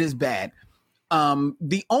 Yeah. It is bad.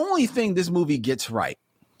 The only thing this movie gets right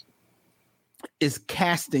is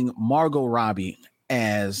casting Margot Robbie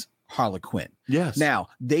as Harley Quinn. Yes. Now,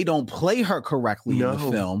 they don't play her correctly in the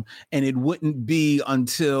film, and it wouldn't be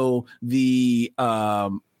until the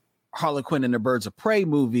Harley Quinn and the Birds of Prey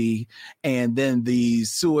movie and then the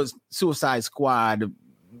Suicide Squad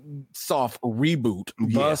soft reboot,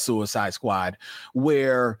 The Suicide Squad,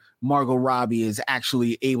 where Margot Robbie is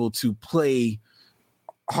actually able to play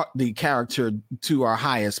the character to our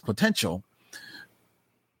highest potential.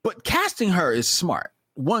 But casting her is smart.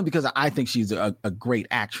 One, because I think she's a great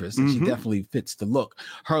actress and she definitely fits the look.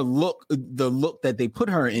 The look that they put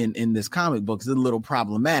her in this comic book is a little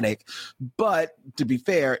problematic, but to be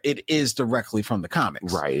fair, it is directly from the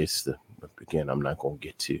comics. Right. It's again, I'm not going to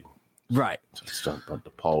get to. Right. It's about the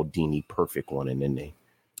Paul Dini perfect one, and then they.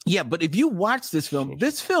 Yeah, but if you watch this film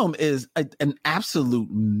is an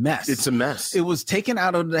absolute mess. It's a mess. It was taken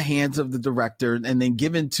out of the hands of the director and then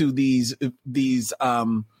given to these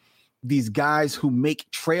guys who make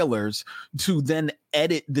trailers to then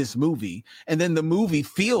edit this movie. And then the movie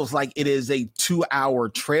feels like it is a 2-hour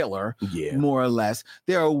trailer, more or less.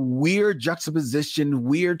 There are weird juxtaposition,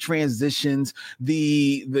 weird transitions.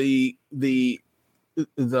 The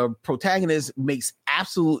protagonist makes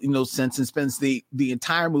absolutely no sense and spends the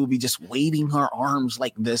entire movie just waving her arms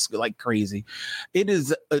like this, like crazy. It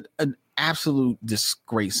is an absolute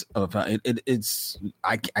disgrace of it's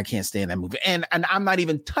I can't stand that movie, and I'm not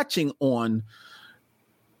even touching on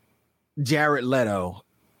Jared Leto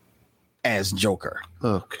as Joker.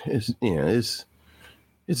 Look, it's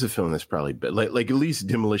a film that's probably like at least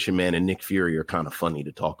Demolition Man and Nick Fury are kind of funny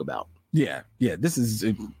to talk about. Yeah, this is.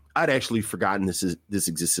 I'd actually forgotten this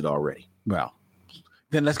existed already. Well,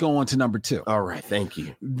 then let's go on to number 2. All right, thank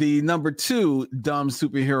you. The number 2 dumb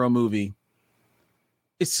superhero movie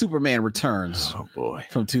is Superman Returns. Oh boy,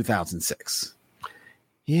 from 2006.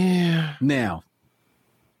 Yeah. Now,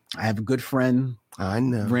 I have a good friend. I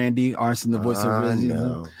know. Randy Arson, the voice of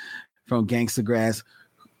Resident from Gangsta Grass.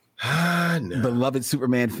 I know. Beloved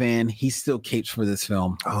Superman fan. He still capes for this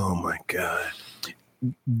film. Oh my God.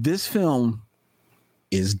 This film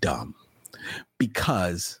is dumb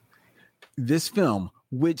because this film,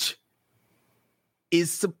 which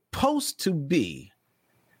is supposed to be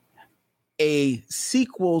a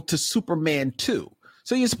sequel to Superman 2.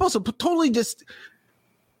 So you're supposed to totally just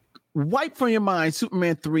wipe from your mind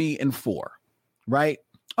Superman 3 and 4, right?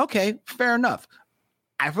 Okay, fair enough.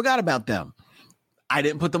 I forgot about them. I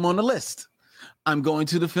didn't put them on the list. I'm going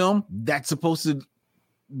to the film that's supposed to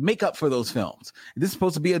make up for those films. This is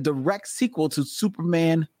supposed to be a direct sequel to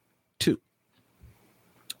Superman 2.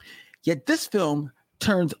 Yet this film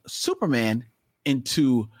turns Superman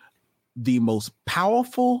into the most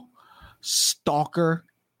powerful stalker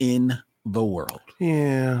in the world.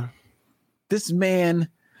 Yeah. This man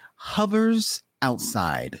hovers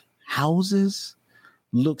outside houses,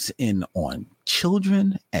 looks in on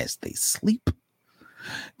children as they sleep.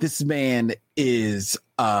 This man is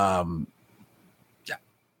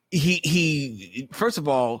he first of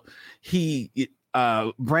all,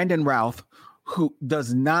 Brandon Routh, who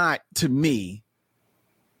does not, to me,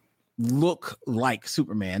 look like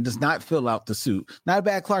Superman, does not fill out the suit. Not a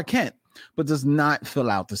bad Clark Kent, but does not fill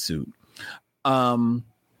out the suit. The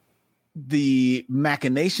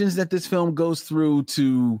machinations that this film goes through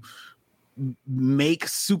to make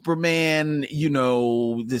Superman,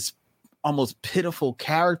 this almost pitiful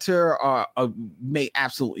character make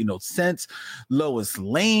absolutely no sense. Lois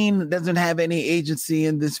Lane doesn't have any agency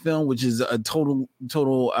in this film, which is a total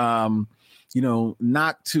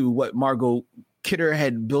knock to what Margot Kidder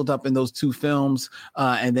had built up in those 2 films.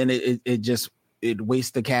 And then it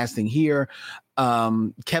wastes the casting here.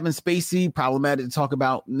 Kevin Spacey, problematic to talk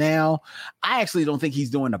about now. I actually don't think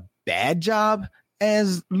he's doing a bad job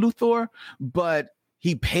as Luthor, but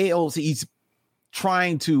he pales. He's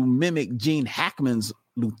trying to mimic Gene Hackman's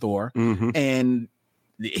Luthor, and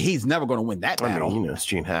he's never going to win that battle. I mean, it's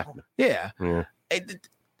Gene Hackman. Yeah.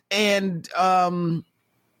 And I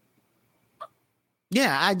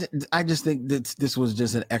just think that this was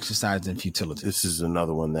just an exercise in futility. This is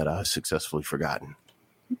another one that I successfully forgotten.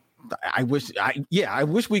 I wish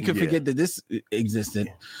we could forget that this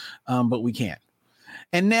existed, but we can't.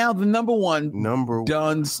 And now the number one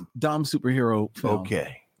dumb superhero film.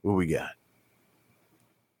 Okay, what we got?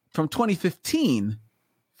 From 2015,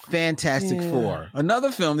 Fantastic Four.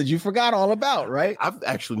 Another film that you forgot all about, right? I've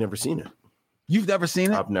actually never seen it. You've never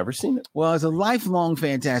seen it? I've never seen it. Well, as a lifelong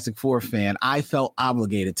Fantastic Four fan, I felt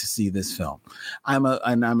obligated to see this film. I'm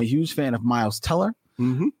a huge fan of Miles Teller.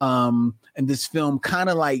 And this film kind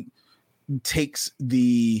of like takes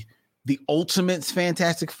the Ultimates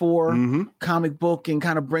Fantastic Four comic book and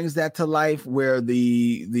kind of brings that to life, where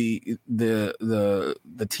the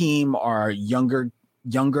team are younger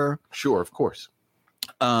younger. Sure, of course.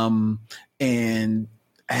 And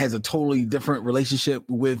has a totally different relationship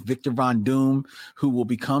with Victor Von Doom, who will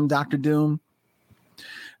become Dr. Doom.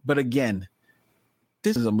 But again,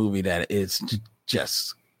 this is a movie that is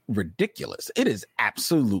just ridiculous. It is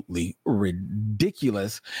absolutely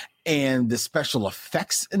ridiculous. And the special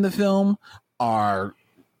effects in the film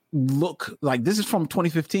look like, this is from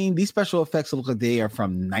 2015. These special effects look like they are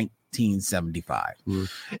from 1975.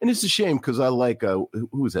 And it's a shame because I like, who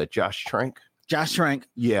was that? Josh Trank? Josh Trank.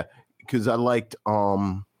 Yeah, because I liked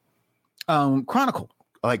Chronicle.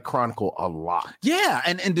 I like Chronicle a lot. Yeah,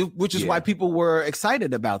 and which is why people were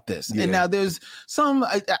excited about this. Yeah. And now there's some,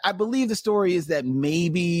 I believe the story is that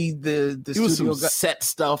maybe the studio got set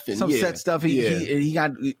stuff and set stuff. He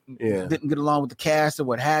didn't get along with the cast or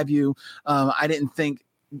what have you. I didn't think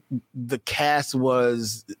the cast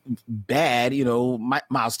was bad. You know,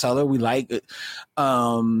 Miles Teller, we like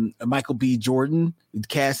Michael B. Jordan. The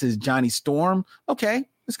cast is Johnny Storm. Okay,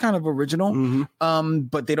 it's kind of original. Mm-hmm.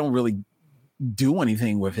 But they don't really do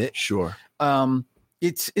anything with it. Sure.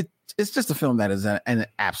 It's just a film that is an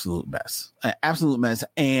absolute mess,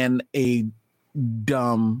 and a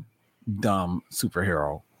dumb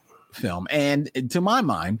superhero film, and to my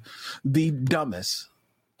mind, the dumbest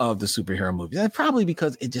of the superhero movies. And probably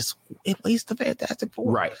because it wastes the Fantastic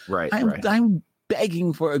Four. Right. I'm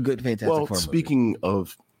begging for a good Fantastic Four movie. Speaking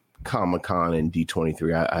of Comic-Con and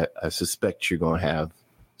D23, I suspect you're going to have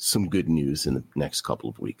some good news in the next couple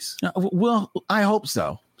of weeks. Well, I hope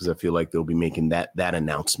so, because I feel like they'll be making that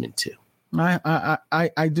announcement too. I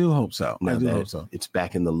do hope so. I do hope so. It's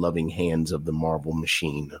back in the loving hands of the Marvel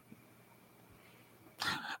machine.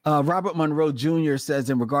 Robert Monroe Jr. says,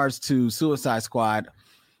 in regards to Suicide Squad,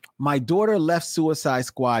 my daughter left Suicide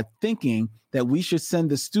Squad thinking that we should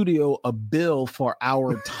send the studio a bill for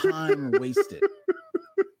our time wasted.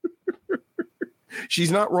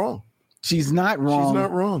 She's not wrong. She's not wrong. She's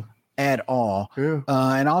not wrong at all. Yeah.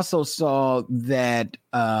 And also saw that,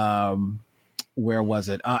 where was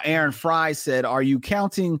it? Aaron Fry said, are you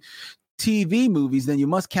counting TV movies? Then you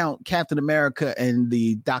must count Captain America and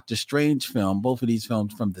the Doctor Strange film, both of these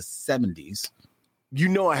films from the 70s. You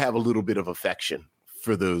know, I have a little bit of affection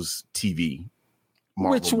for those TV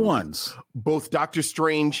Marvel Which movies. Ones? Both Doctor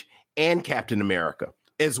Strange and Captain America,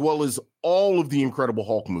 as well as all of the Incredible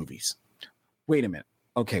Hulk movies. Wait a minute.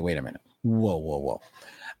 Okay, wait a minute. Whoa.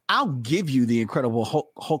 I'll give you the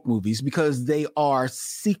Incredible Hulk movies because they are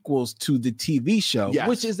sequels to the TV show,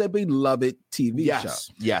 which is a beloved TV show.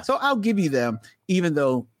 Yes. So I'll give you them, even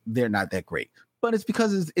though they're not that great. But it's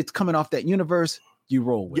because it's coming off that universe, you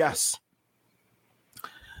roll with it.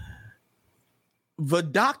 The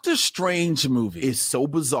Doctor Strange movie is so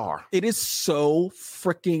bizarre. It is so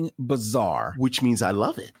freaking bizarre. Which means I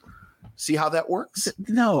love it. See how that works?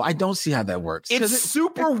 No, I don't see how that works. It's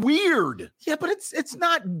super weird. Yeah, but it's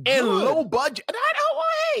not good. And low budget.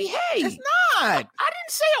 Hey. It's not. I didn't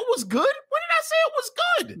say it was good. When did I say it was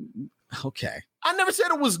good? Okay. I never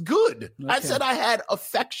said it was good. Okay. I said I had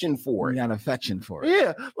affection for it. You got affection for it.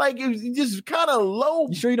 Yeah. Like it was just kind of low.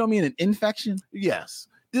 You sure you don't mean an infection? Yes.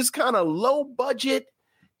 This kind of low budget.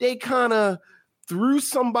 They kind of threw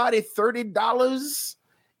somebody $30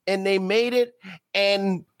 and they made it.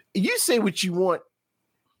 And you say what you want.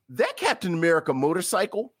 That Captain America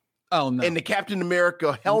motorcycle. Oh, no. And the Captain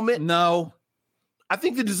America helmet. No. I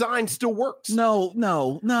think the design still works. No.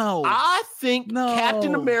 I think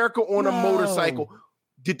Captain America on a motorcycle.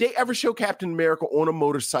 Did they ever show Captain America on a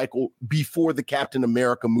motorcycle before the Captain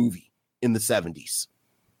America movie in the 70s?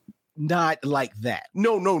 Not like that.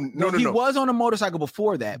 No. He was on a motorcycle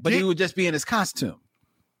before that, but he would just be in his costume.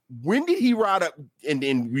 When did he ride up? And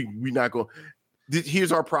we're not going.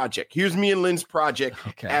 Here's our project. Here's me and Lynn's project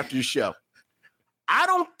after the show. I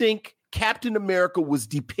don't think Captain America was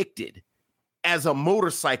depicted as a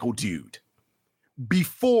motorcycle dude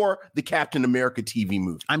before the Captain America TV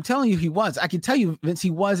movie. I'm telling you, he was. I can tell you, Vince,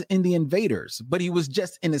 he was in the Invaders, but he was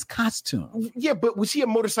just in his costume. Yeah, but was he a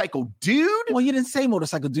motorcycle dude? Well, you didn't say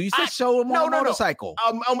motorcycle dude. You said show him on a motorcycle.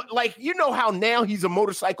 Like, you know how now he's a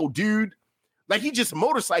motorcycle dude? Like, he just a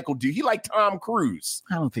motorcycle dude. He like Tom Cruise.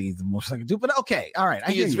 I don't think he's a motorcycle dude, but okay. All right.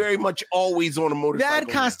 He is very much always on a motorcycle. That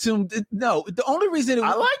costume, no. The only reason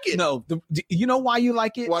I like it. No. You know why you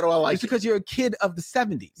like it? Why do I like it? It's because you're a kid of the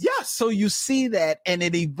 70s. Yes. So you see that, and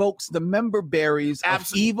it evokes the member berries of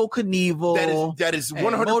Evel Knievel. That is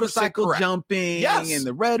 100% motorcycle correct. Jumping. Yes. And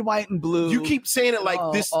the red, white, and blue. You keep saying it like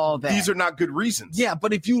this. All that. These are not good reasons. Yeah,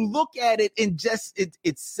 but if you look at it in just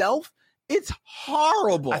itself, It's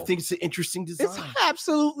horrible. I think it's an interesting design. It's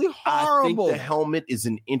absolutely horrible. I think the helmet is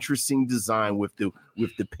an interesting design with the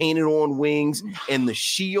painted on wings and the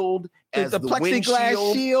shield as the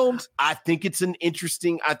plexiglass shield. I think it's an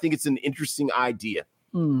interesting idea.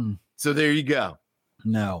 So there you go.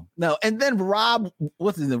 No. And then Rob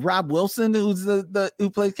Wilson, who's who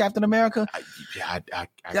plays Captain America?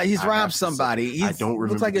 He's Rob somebody. I don't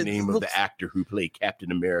remember the name of the actor who played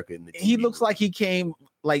Captain America in the TV. He looks like he came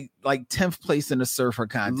like 10th place in the surfer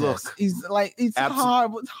contest. He's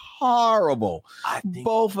horrible. It's horrible. I think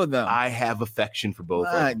both of them. I have affection for both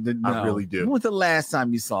of them. I really do. When was the last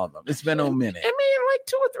time you saw them? It's been a minute. I mean, like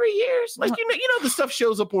 2 or 3 years. Like you know, the stuff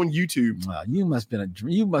shows up on YouTube. You must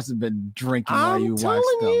have been drinking while you watched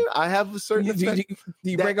them. You, I have a certain. Do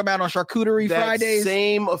you break them out on charcuterie Fridays?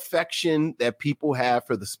 Same affection that people have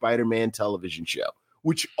for the Spider-Man television show,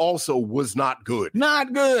 which also was not good.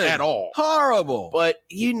 Not good at all. Horrible. But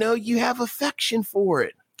you have affection for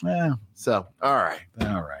it. Yeah. So all right.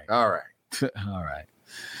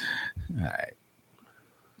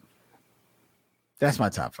 That's my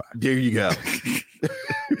top 5. There you go.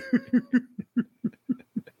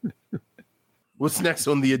 What's next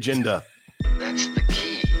on the agenda? That's the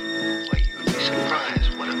key. Why you would be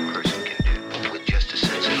surprised what a person can do with just a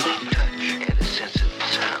sensitive touch and a sensitive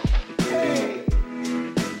sound.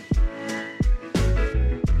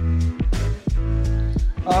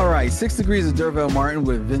 All right, 6 Degrees of Derville Martin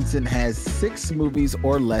with Vincent has 6 movies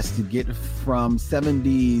or less to get from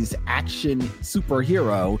 70s action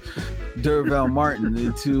superhero Derville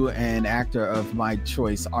Martin to an actor of my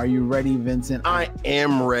choice. Are you ready, Vincent? I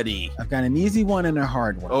am ready. I've got an easy one and a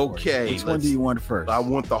hard one. Okay. Which one do you want first? I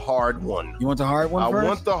want the hard one. You want the hard one first? I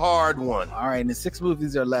want the hard one. All right, and the 6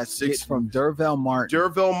 movies or less to get from Derville Martin.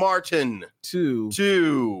 Derville Martin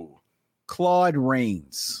to Claude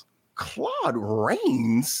Rains. Claude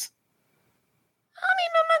Rains? I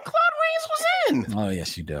didn't know that Claude Rains was in. Oh,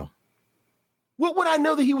 yes, you do. What would I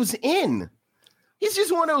know that he was in? He's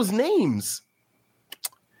just one of those names.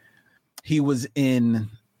 He was in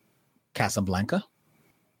Casablanca.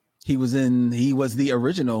 He was the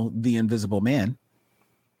original The Invisible Man.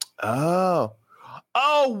 Oh,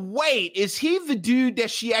 wait. Is he the dude that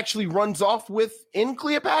she actually runs off with in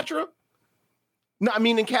Cleopatra? No, I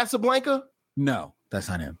mean in Casablanca? No, that's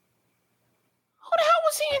not him. Who the hell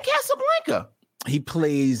was he in Casablanca? He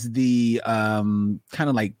plays the kind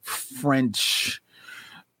of like French,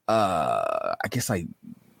 I guess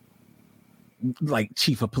like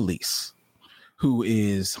chief of police, who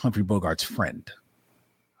is Humphrey Bogart's friend.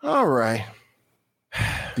 All right.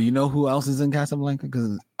 Do you know who else is in Casablanca?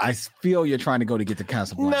 Because I feel you're trying to get to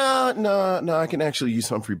Casablanca. No. I can actually use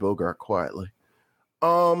Humphrey Bogart quietly.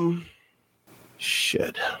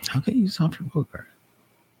 Shit. How can you use Humphrey Bogart?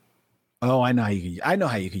 Oh, I know how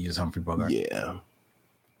you can use Humphrey Bogart. Yeah.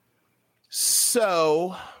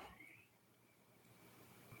 So,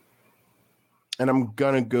 and I'm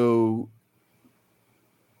gonna go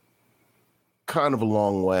kind of a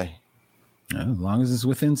long way. As long as it's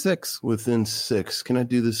within 6. Within 6. Can I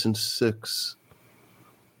do this in 6?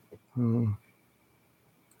 I'm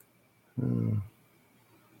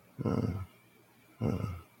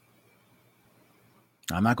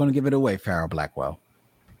not going to give it away, Farrell Blackwell.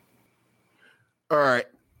 All right.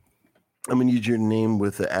 I'm going to use your name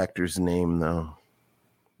with the actor's name, though.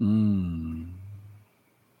 I'm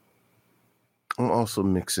also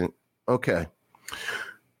mixing. Okay.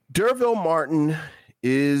 Derville Martin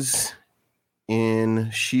is in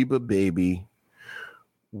Sheba Baby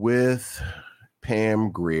with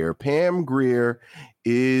Pam Grier. Pam Grier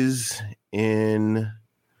is in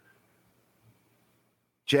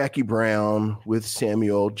Jackie Brown with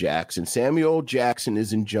Samuel Jackson. Samuel Jackson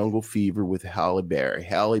is in Jungle Fever with Halle Berry.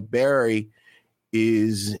 Halle Berry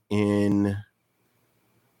is in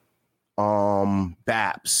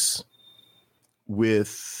Baps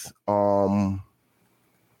with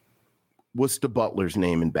what's the butler's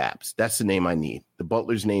name in Baps? That's the name I need. The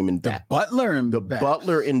butler's name in Baps. Butler in Baps.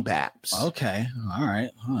 Butler in Baps. Okay. All right.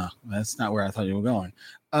 That's not where I thought you were going.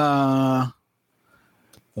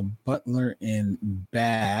 The butler in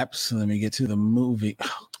Baps. Let me get to the movie.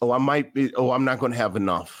 I'm not going to have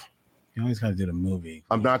enough. You always got to do the movie.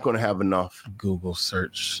 I'm not going to have enough. Google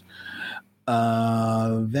search.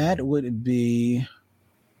 That would be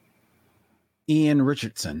Ian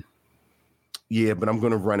Richardson. Yeah, but I'm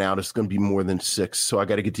going to run out. It's going to be more than 6, so I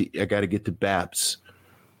got to get to Baps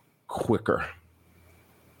quicker.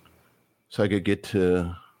 So I could get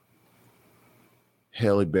to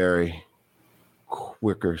Halle Berry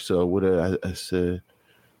quicker. So what did I said?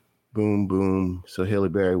 Boom, boom. So Halle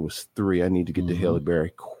Berry was 3. I need to get to Halle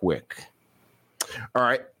Berry quick. All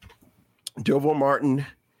right. D'Urville Martin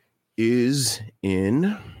is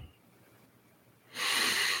in.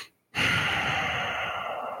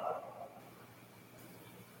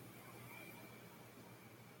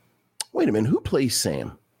 Wait a minute. Who plays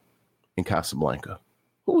Sam in Casablanca?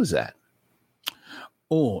 Who is that?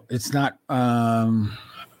 Oh, it's not.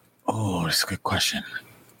 Oh, that's a good question.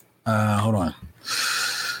 Hold on.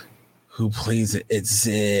 Who plays it? It's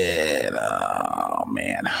it. Oh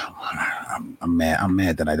man, I'm mad. I'm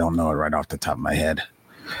mad that I don't know it right off the top of my head.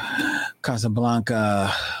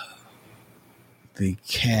 Casablanca. The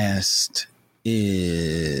cast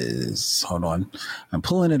is. Hold on. I'm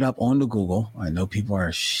pulling it up on the Google. I know people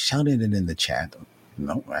are shouting it in the chat.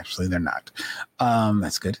 No, actually, they're not.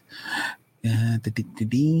 That's good. Oh,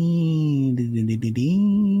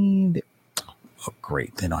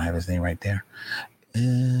 great. They don't have his name right there.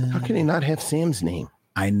 How can they not have Sam's name?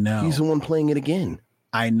 I know. He's the one playing it again.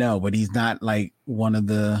 I know, but he's not like one of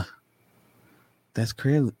the. That's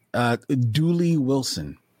crazy. Dooley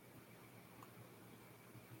Wilson.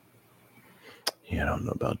 Yeah, I don't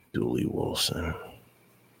know about Dooley Wilson.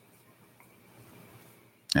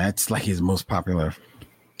 That's like his most popular.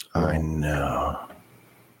 I know.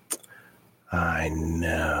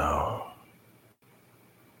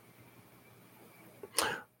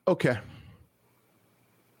 Okay.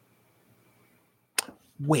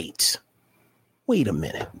 Wait a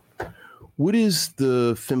minute. What is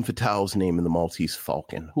the femme fatale's name in the Maltese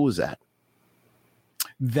Falcon? Who is that?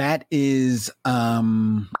 That is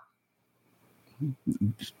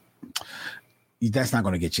that's not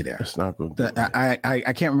going to get you there. That's not going to.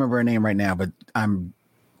 I can't remember her name right now, but I'm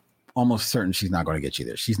almost certain she's not going to get you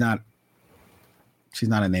there. She's not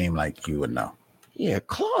a name like you would know. Yeah,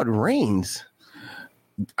 Claude Rains.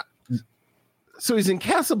 So he's in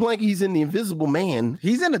Casablanca. He's in The Invisible Man.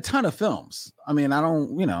 He's in a ton of films. I mean, I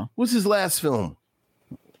don't, What's his last film?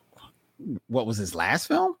 What was his last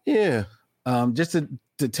film? Yeah. Just to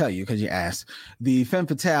tell you, because you asked, the femme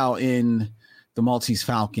fatale in The Maltese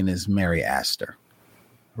Falcon is Mary Astor.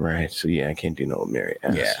 Right. So yeah, I can't do no Mary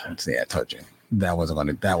Astor. Yeah, I told you that wasn't going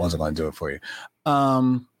to do it for you.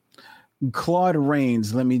 Claude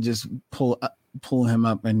Rains. Let me just pull him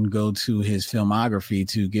up and go to his filmography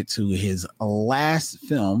to get to his last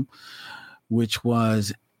film, which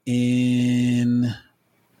was in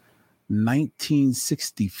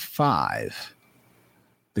 1965,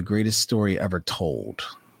 The Greatest Story Ever Told.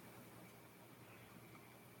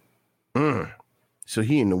 So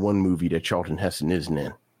he in the one movie that Charlton Heston isn't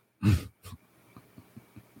in.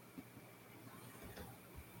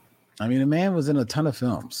 I mean, the man was in a ton of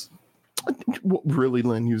films. Really,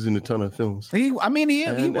 Len? He was in a ton of films. He was. He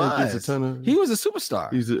was a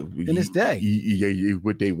superstar in his day.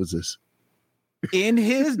 What day was this? In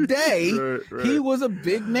his day, right. He was a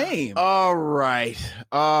big name. All right.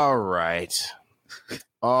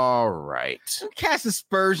 Cast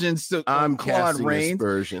aspersions to I'm Claude Rains.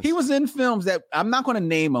 Aspersions. He was in films that I'm not going to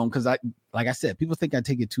name them because like I said, people think I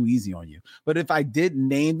take it too easy on you. But if I did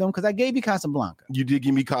name them, because I gave you Casablanca. You did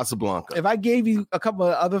give me Casablanca. If I gave you a couple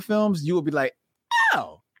of other films, you would be like,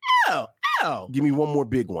 oh. Give me one more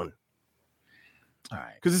big one. All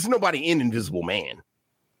right. Because there's nobody in Invisible Man.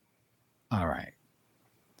 All right.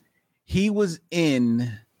 He was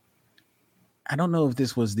in, I don't know if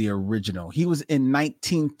this was the original. He was in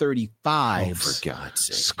 1935. Oh, for God's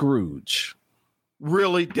sake. Scrooge.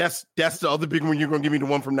 Really? That's the other big one. You're going to give me the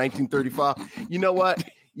one from 1935? You know what,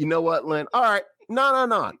 Len? All right. No.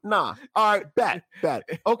 All right. Bet.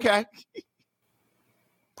 Okay.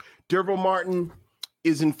 D'Urville Martin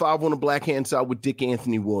is in 5 on the Black Hand Side with Dick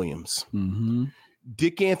Anthony Williams. Mm-hmm.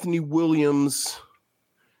 Dick Anthony Williams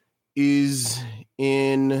is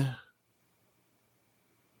in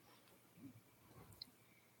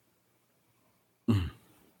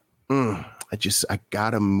I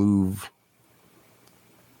gotta move.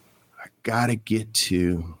 I gotta get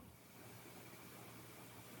to.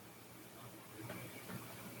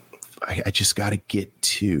 I just gotta get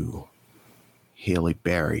to Halle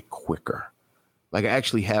Berry quicker. Like I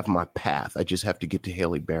actually have my path. I just have to get to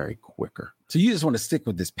Halle Berry quicker. So you just want to stick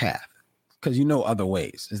with this path because you know other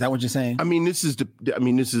ways. Is that what you're saying? I mean, this is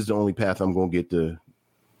the only path I'm going to get to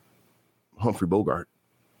Humphrey Bogart.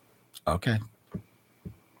 Okay.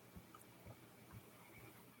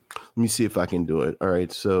 Let me see if I can do it. All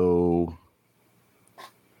right, so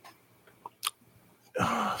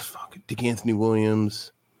Dick Anthony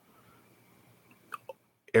Williams,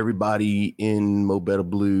 everybody in Mo Better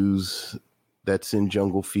Blues that's in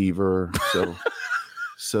Jungle Fever.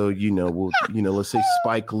 So let's say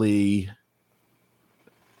Spike Lee,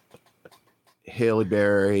 Halle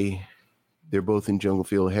Berry, They're both in Jungle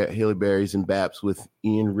Field. Halle Berry's in Baps with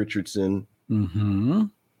Ian Richardson. Mm-hmm.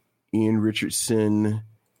 Ian Richardson.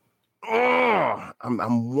 Oh,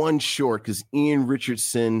 I'm one short because Ian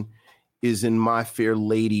Richardson is in My Fair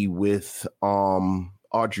Lady with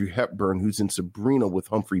Audrey Hepburn, who's in Sabrina with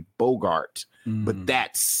Humphrey Bogart. But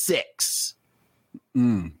that's 6.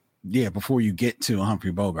 Yeah, before you get to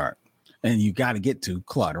Humphrey Bogart. And you got to get to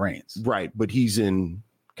Claude Rains. Right, but he's in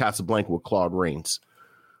Casablanca with Claude Rains.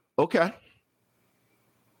 Okay.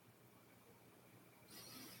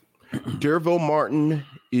 D'Urville Martin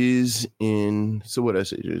is in. So what I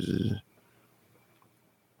say?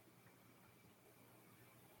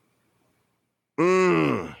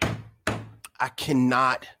 I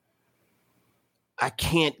cannot. I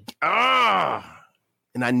can't.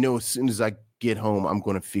 And I know as soon as I get home, I'm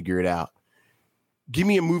going to figure it out. Give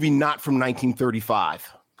me a movie not from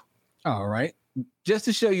 1935. All right. Just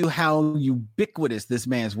to show you how ubiquitous this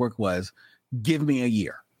man's work was, give me a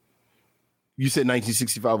year. You said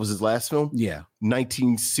 1965 was his last film? Yeah.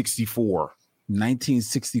 1964.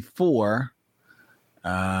 1964.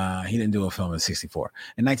 He didn't do a film in 64.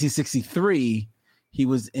 In 1963, he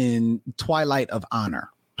was in Twilight of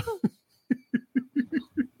Honor.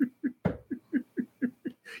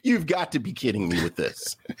 You've got to be kidding me with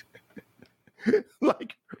this.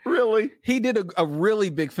 Like, really? He did a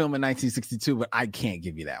really big film in 1962, but I can't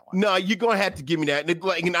give you that one. No, you're going to have to give me that.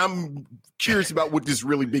 And I'm curious about what this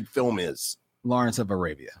really big film is. Lawrence of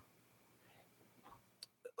Arabia.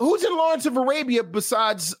 Who's in Lawrence of Arabia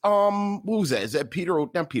besides, who's that? Is that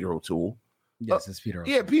not Peter O'Toole? Yes, it's Peter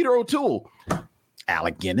O'Toole. Yeah, Peter O'Toole.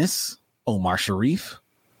 Alec Guinness, Omar Sharif,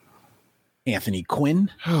 Anthony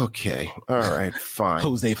Quinn. Okay. All right, fine.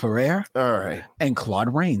 Jose Ferrer. All right. And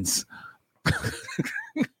Claude Rains.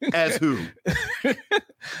 As who?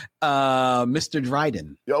 Mr.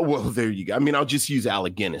 Dryden. Oh, well, there you go. I mean, I'll just use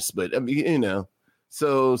Alec Guinness, but I mean, you know.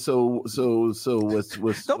 So what's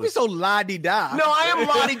Don't be so la-di-da. No, I am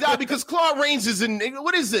la-di-da because Claude Rains is in.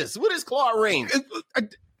 What is this? What is Claude Rains?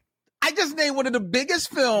 I just named one of the biggest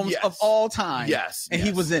films of all time. Yes. And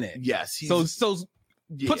he was in it. Yes. So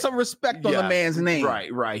put some respect on the man's name.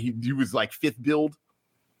 Right. He was like 5th build.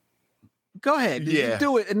 Go ahead. Yeah.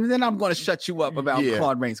 Do it. And then I'm going to shut you up about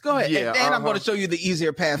Claude Rains. Go ahead. Yeah, and I'm going to show you the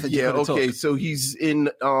easier path that you could have okay. took. So he's in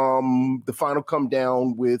The Final Come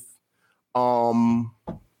Down with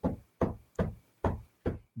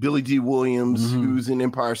Billy D. Williams, who's in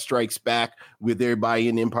Empire Strikes Back, with everybody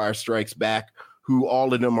in Empire Strikes Back, who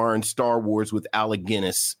all of them are in Star Wars with Alec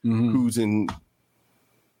Guinness, who's in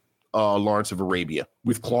Lawrence of Arabia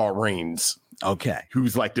with Claude Rains. Okay.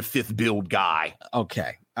 Who's like the 5th build guy.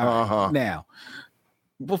 Okay. Right. Now,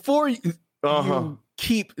 before you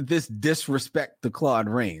keep this disrespect to Claude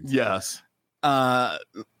Rains. Yes.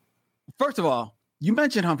 First of all, you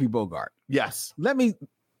mentioned Humphrey Bogart. Yes. Let me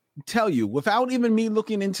tell you, without even me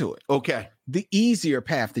looking into it. Okay. The easier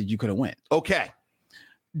path that you could have went. Okay.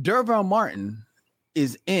 D'Urville Martin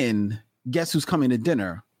is in Guess Who's Coming to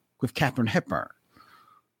Dinner with Katharine Hepburn,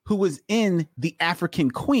 who was in The African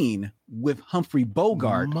Queen with Humphrey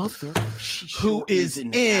Bogart, who is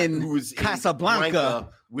in Casablanca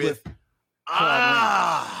with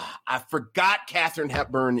I forgot Katharine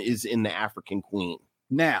Hepburn is in The African Queen.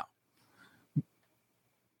 Now,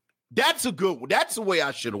 that's a good one. That's the way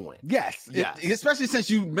I should have went. Yes. Especially since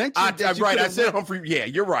you mentioned that you right. I said Humphrey. Yeah,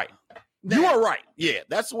 you're right. You are right. Yeah,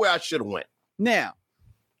 that's the way I should have went. Now,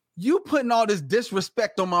 you putting all this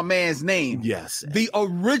disrespect on my man's name. Yes. The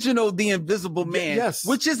original The Invisible Man. Yes.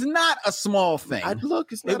 Which is not a small thing. It's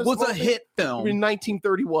not it was a hit film. In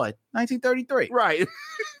 1930 what? 1933. Right.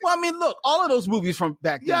 Well, I mean, look, all of those movies from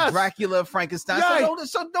back then, Yes. Dracula, Frankenstein.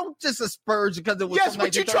 Yes. So don't just asperge because it was Yes, from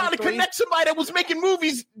but you're trying to 1933. connect somebody that was making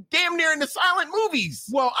movies damn near in the silent movies.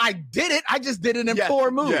 Well, I did it. I just did it in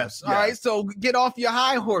 4 moves. Yes, all right. So get off your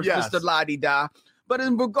high horse, Yes. Mr. La-di-da. But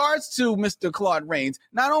in regards to Mr. Claude Rains,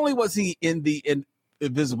 not only was he in The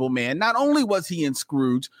Invisible Man, not only was he in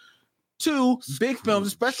Scrooge, 2 big films,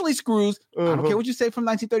 especially Scrooge. I don't care what you say from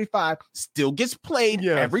 1935, still gets played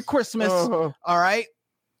every Christmas. All right.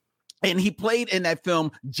 And he played in that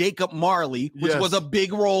film Jacob Marley, which was a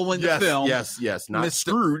big role in the film. Yes. Not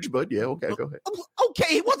Scrooge, but yeah, okay, go ahead.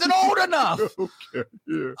 Okay, he wasn't old enough. Okay,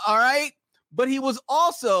 yeah. All right. But he was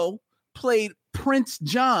also played Prince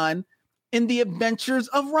John in The Adventures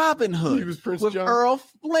of Robin Hood. He was Prince with John. Errol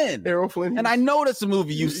Flynn. And I know that's a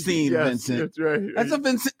movie you've seen, Vincent. That's right.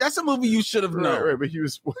 That's a movie you should have known. Right, but he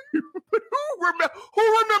was. But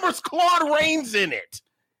who remembers Claude Rains in it?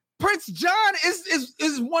 Prince John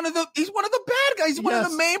is one of the bad guys. He's one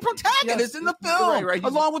of the main protagonists in the film, right.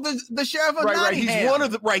 along with the sheriff of Nottingham.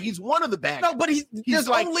 He's one of the bad. No, but there's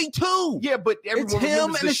like, only two. Yeah, but everyone it's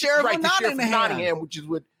him and the sheriff of Nottingham. Which is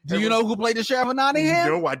what. Do you know who played the sheriff of Nottingham?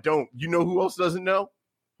 No, I don't. You know who else doesn't know?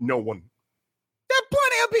 No one. There are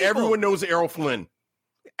plenty of people. Everyone knows Errol Flynn,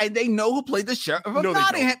 and they know who played the sheriff of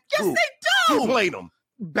Nottingham. Yes, who? They do. Who played him?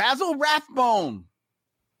 Basil Rathbone.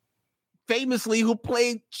 Famously, who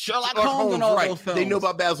played Sherlock Holmes in all those films. They know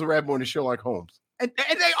about Basil Rathbone and Sherlock Holmes. And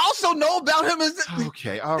they also know about him as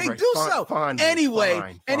okay, all right. They do so. Fine, so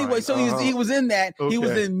he was in that. Okay. He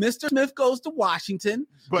was in Mr. Smith Goes to Washington,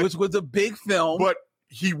 which was a big film. But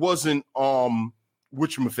he wasn't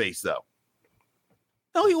whatchamaface though.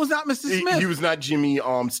 No, he was not Mr. Smith. He was not Jimmy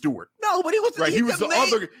Stewart. No, but he was right. He was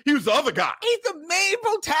the other guy. He's the main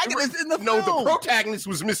protagonist in the film. No, the protagonist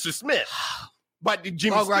was Mr. Smith. But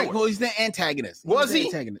Jimmy Stewart. Right. Well, he's the antagonist. Was he?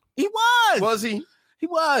 He was. Was he? He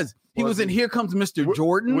was. He was in Here Comes Mr.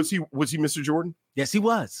 Jordan. Was he Mr. Jordan? Yes, he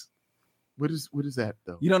was. What is that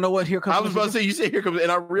though? You don't know what Here Comes? I was about to say you said Here Comes,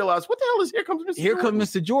 and I realized what the hell is Here Comes Mr. Jordan? Here Comes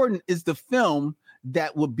Mr. Jordan is the film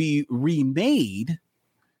that would be remade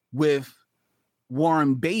with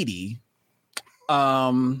Warren Beatty.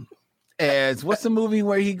 As what's the movie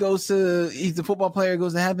where he's the football player,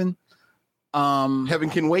 goes to heaven? Heaven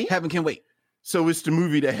Can Wait. Heaven Can Wait. So it's the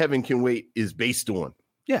movie that Heaven Can Wait is based on.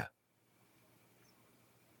 Yeah.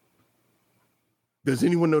 Does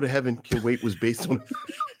anyone know that Heaven Can Wait was based on?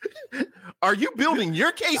 Are you building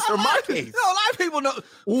your case or my case? No, a lot of people know.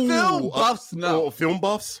 Film buffs know. Film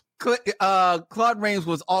buffs? Claude Rains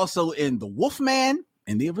was also in The Wolfman,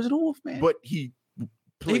 in the original Wolfman. But he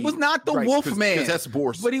was not the Wolfman. Because that's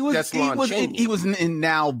Boris. But he was in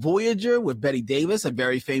Now Voyager with Betty Davis, a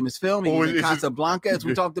very famous film. He was in Casablanca, as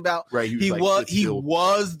we talked about. Right. He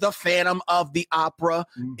was the Phantom of the Opera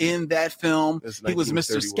in that film. He was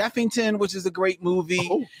Mr. Skeffington, which is a great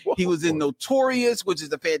movie. He was in Notorious, which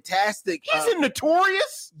is a fantastic. He's in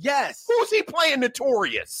Notorious? Yes. Who's he playing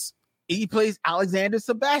Notorious? He plays Alexander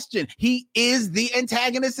Sebastian. He is the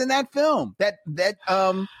antagonist in that film.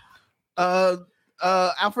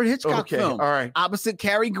 Alfred Hitchcock film. All right. Opposite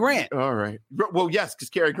Cary Grant. All right. Well, yes, because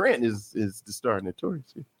Cary Grant is the star of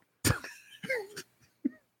Notorious.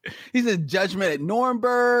 He's in Judgment at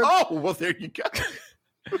Nuremberg. Oh, well, there you go.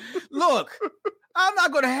 Look, I'm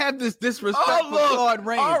not going to have this disrespect for Claude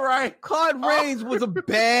Rains. All right. Claude Rains was a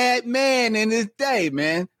bad man in his day,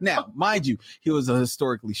 man. Now, mind you, he was a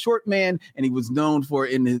historically short man, and he was known for,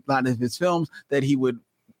 in a lot of his films, that he would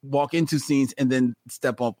walk into scenes and then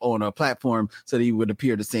step up on a platform so that he would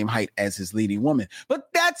appear the same height as his leading woman. But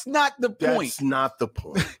that's not the point. That's not the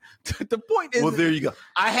point. The point is... Well, there you go.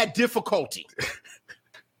 I had difficulty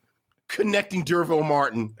connecting D'Urville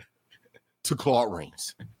Martin to Claude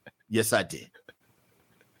Rains. Yes, I did.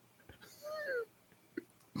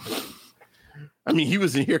 I mean, he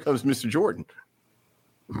was in Here Comes Mr. Jordan.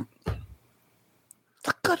 It's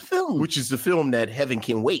a good film. Which is the film that Heaven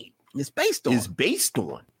Can Wait is based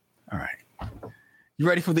on. All right. You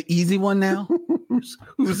ready for the easy one now?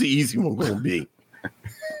 Who's the easy one going to be?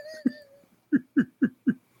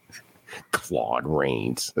 Claude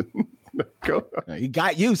Rains. He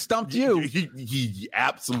got you, stumped you. He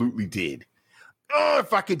absolutely did. Oh,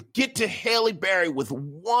 if I could get to Halle Berry with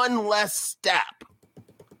one less step.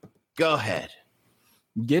 Go ahead.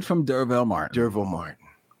 Get from D'Urville Martin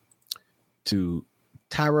to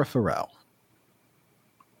Tyra Farrell.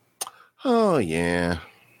 Oh, yeah.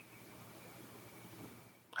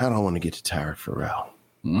 How do I want to get to Tyra Farrell?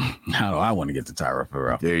 How do I want to get to Tyra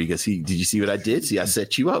Farrell? There you go. See, did you see what I did? See, I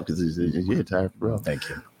set you up because you're Tyra Farrell. Thank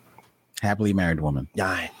you. Happily married woman.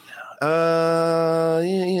 I know.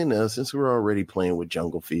 Yeah, since we're already playing with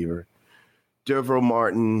Jungle Fever, D'Urville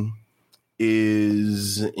Martin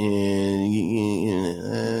is in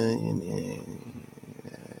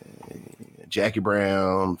Jackie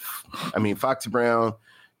Brown. I mean, Foxy Brown,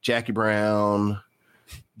 Jackie Brown,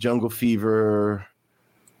 Jungle Fever.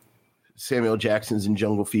 Samuel Jackson's in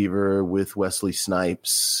Jungle Fever with Wesley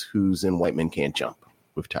Snipes, who's in White Men Can't Jump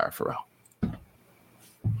with Tyra Farrell.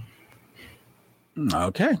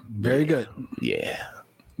 Okay, very good. Yeah.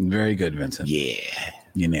 Very good, Vincent. Yeah.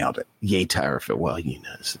 You nailed it. Yay, Tyra Farrell. Well,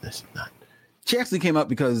 that's not. She actually came up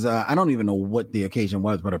because I don't even know what the occasion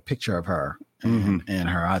was, but a picture of her and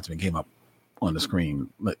her husband came up on the screen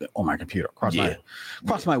on my computer. Crossed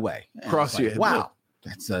my way. Wow.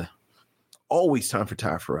 That's always time for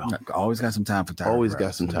Tyra Farrell. Always got some time for Tyra. Always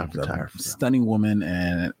got some time for Tyra Farrell. Stunning woman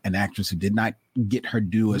and an actress who did not get her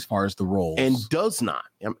due as far as the roles. And does not.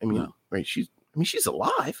 I mean, right. I mean, she's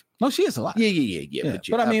alive. No, she is alive. Yeah.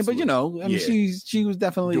 But I mean, she was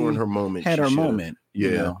definitely during her moment. Had her moment.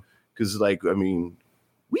 Yeah. Because, like, I mean,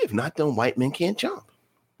 we have not done White Men Can't Jump.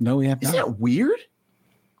 No, we have not. Isn't that weird?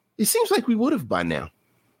 It seems like we would have by now.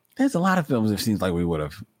 There's a lot of films it seems like we would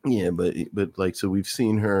have. Yeah, but like, so we've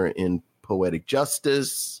seen her in Poetic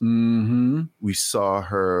Justice. Mm-hmm. We saw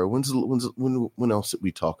her. When else did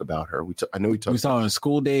we talk about her? We saw her in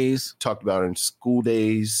School Days. Talked about her in School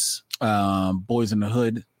Days. Boys in the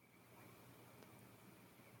Hood.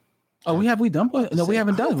 Oh, we done Boys? No, we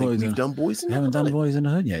haven't done Boys. We've done Boys in the Hood. Haven't done Boys in the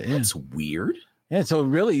Hood yet. Yeah. That's weird. Yeah, so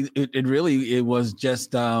it was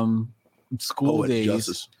just School Days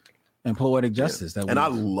Justice. And Poetic Justice. Yeah. I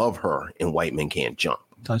love her in White Men Can't Jump.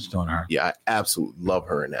 Touched on her. Yeah, I absolutely love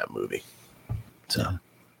her in that movie. So,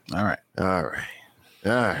 all right.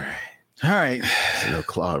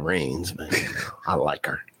 Claude Rains, but I like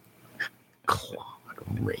her. Claude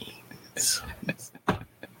Rains.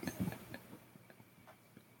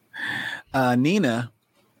 Nina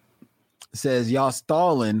says y'all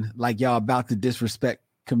stalling like y'all about to disrespect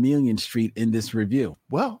Chameleon Street in this review.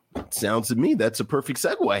 Well, sounds to me that's a perfect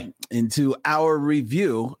segue into our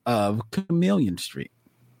review of Chameleon Street.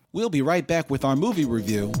 We'll be right back with our movie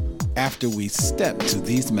review after we step to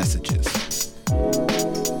these messages.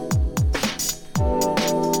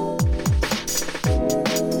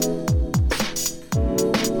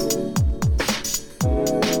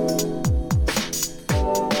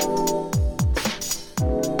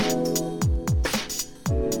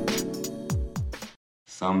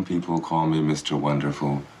 Some people call me Mr.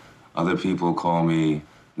 Wonderful. Other people call me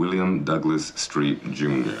William Douglas Street,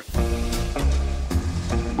 Jr.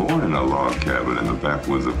 Born in a log cabin in the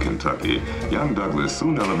backwoods of Kentucky, young Douglas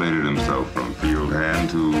soon elevated himself from field hand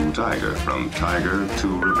to tiger, from tiger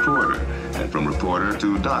to reporter, and from reporter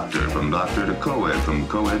to doctor, from doctor to co-ed, from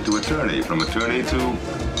co-ed to attorney, from attorney to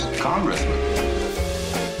congressman.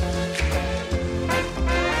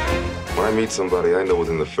 When I meet somebody, I know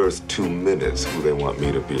within the first 2 minutes who they want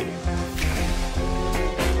me to be.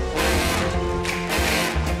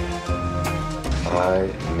 I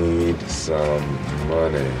need some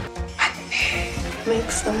money.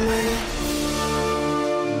 Make some money.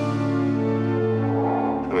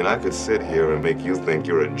 I mean, I could sit here and make you think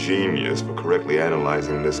you're a genius for correctly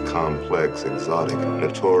analyzing this complex, exotic,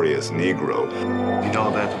 notorious Negro. You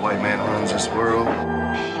know that the white man runs this world?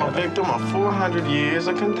 I'm a victim of 400 years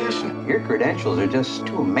of conditioning. Your credentials are just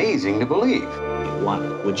too amazing to believe. Why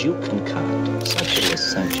would you concoct such a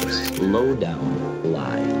licentious, low-down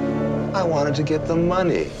lie? I wanted to get the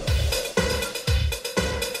money.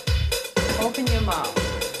 Open your mouth.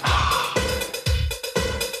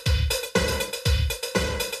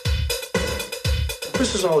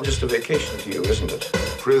 This is all just a vacation to you, isn't it?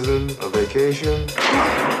 Prison, a vacation.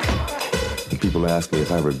 And people ask me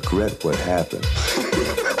if I regret what happened.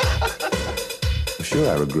 Sure,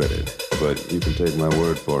 I regret it, but you can take my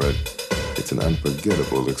word for it. It's an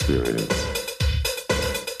unforgettable experience.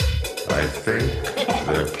 I think,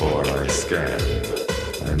 therefore I scan.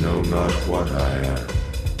 I know not what I am.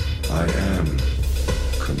 I am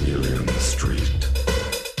Chameleon Street.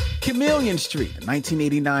 Chameleon Street, a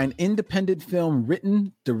 1989 independent film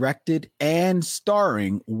written, directed, and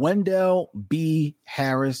starring Wendell B.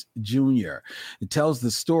 Harris Jr. It tells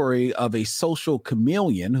the story of a social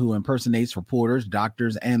chameleon who impersonates reporters,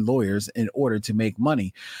 doctors, and lawyers in order to make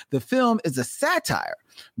money. The film is a satire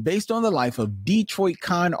based on the life of Detroit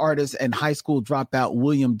con artist and high school dropout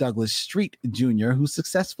William Douglas Street Jr., who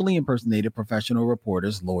successfully impersonated professional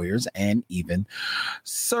reporters, lawyers, and even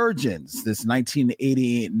surgeons. This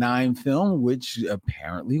 1989 film, which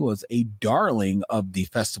apparently was a darling of the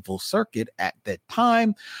festival circuit at that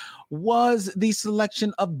time, was the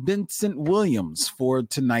selection of Vincent Williams for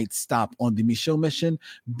tonight's stop on the Micheaux Mission.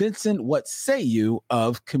 Vincent, what say you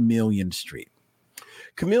of Chameleon Street?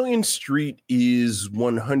 Chameleon Street is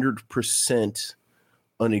 100%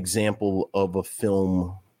 an example of a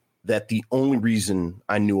film that the only reason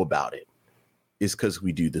I knew about it is because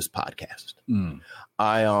we do this podcast.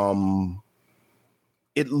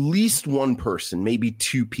 At least one person, maybe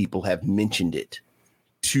two people have mentioned it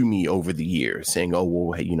to me over the years saying, oh,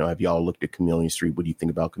 well, hey, have y'all looked at Chameleon Street? What do you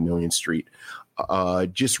think about Chameleon Street?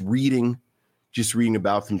 Just reading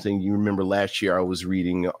about something. You remember last year I was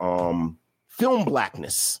reading Film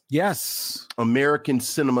Blackness. Yes. American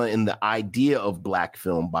Cinema and the Idea of Black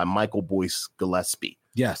Film by Michael Boyce Gillespie.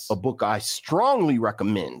 Yes. A book I strongly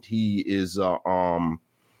recommend. He is a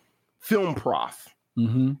film prof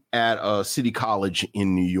at City College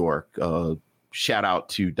in New York. Shout out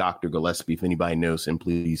to Dr. Gillespie. If anybody knows him,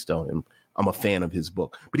 please tell him I'm a fan of his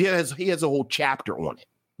book. But he has a whole chapter on it.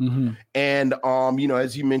 Mm-hmm. And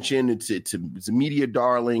as you mentioned, it's a media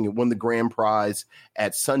darling. It won the grand prize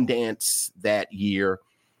at Sundance that year.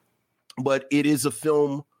 But it is a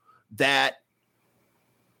film that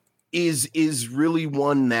is really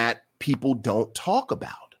one that people don't talk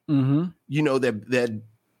about. Mm-hmm. That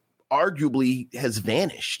arguably has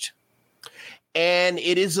vanished. And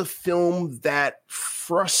it is a film that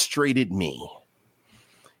frustrated me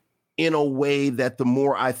in a way that the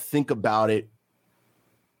more I think about it,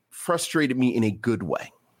 frustrated me in a good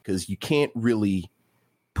way, because you can't really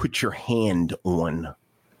put your hand on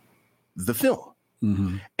the film.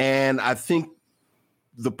 Mm-hmm. And I think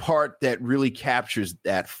the part that really captures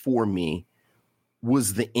that for me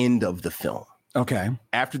was the end of the film. Okay.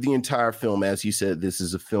 After the entire film, as you said, this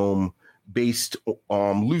is a film based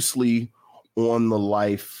loosely on the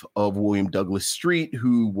life of William Douglas Street,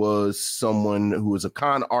 who was someone who was a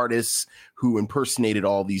con artist who impersonated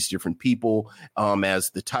all these different people.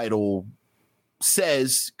 As the title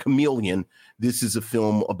says, Chameleon, this is a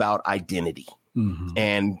film about identity. Mm-hmm.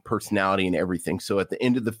 And personality and everything. So at the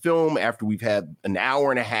end of the film, after we've had an hour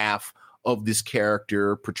and a half of this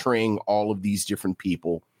character portraying all of these different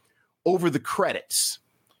people, over the credits,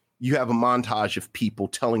 you have a montage of people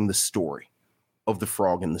telling the story of the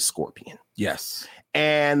frog and the scorpion. Yes.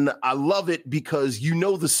 And I love it because you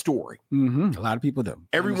know the story. Mm-hmm. A lot of people do.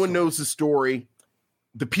 Everyone knows the story.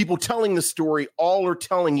 The people telling the story all are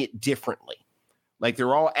telling it differently. Like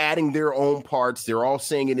they're all adding their own parts. They're all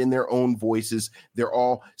saying it in their own voices. They're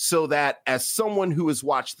all so that as someone who has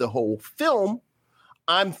watched the whole film,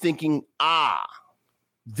 I'm thinking,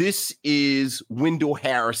 this is Wendell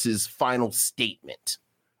Harris's final statement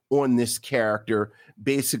on this character,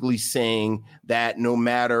 basically saying that no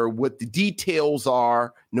matter what the details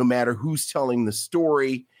are, no matter who's telling the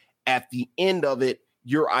story, at the end of it,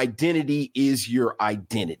 your identity is your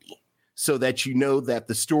identity. So that you know that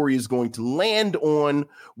the story is going to land on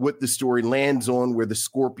what the story lands on, where the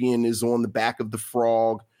scorpion is on the back of the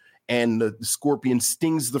frog and the scorpion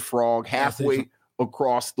stings the frog halfway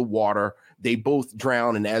across the water. They both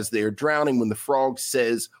drown. And as they're drowning, when the frog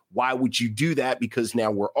says, "Why would you do that? Because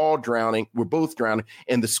now we're all drowning. We're both drowning."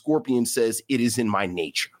 And the scorpion says, "It is in my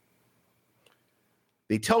nature."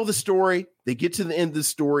 They tell the story. They get to the end of the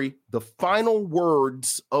story. The final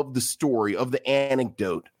words of the story, of the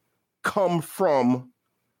anecdote, come from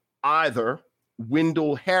either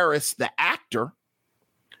Wendell Harris, the actor,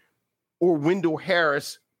 or Wendell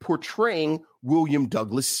Harris portraying William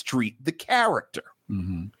Douglas Street, the character.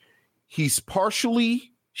 Mm-hmm. He's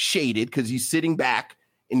partially shaded because he's sitting back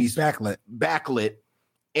and he's backlit,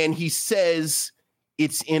 and he says,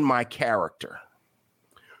 "It's in my character,"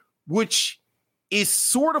 which is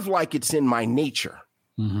sort of like it's in my nature.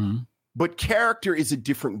 Mm-hmm. But character is a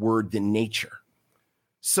different word than nature.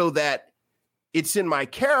 So that it's in my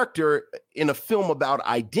character in a film about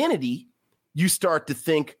identity, you start to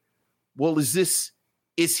think, well, is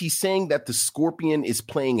he saying that the scorpion is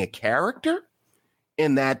playing a character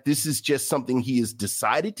and that this is just something he has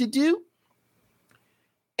decided to do?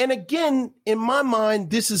 And again, in my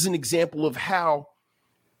mind, this is an example of how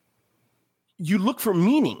you look for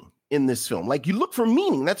meaning in this film. Like you look for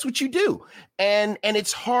meaning. That's what you do. And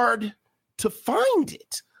it's hard to find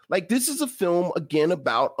it. Like this is a film, again,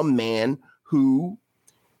 about a man who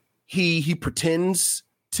he pretends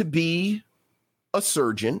to be a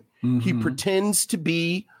surgeon. Mm-hmm. He pretends to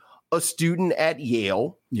be a student at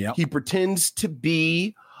Yale. Yep. He pretends to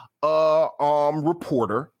be a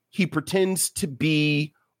reporter. He pretends to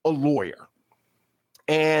be a lawyer.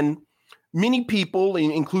 And many people,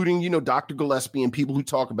 including, Dr. Gillespie and people who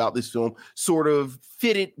talk about this film, sort of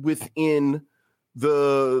fit it within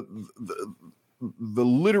the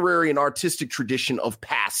literary and artistic tradition of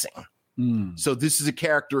passing. Mm. So this is a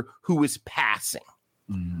character who is passing.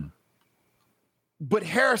 Mm. But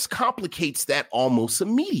Harris complicates that almost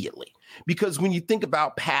immediately, because when you think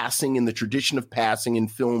about passing and the tradition of passing in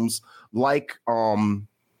films like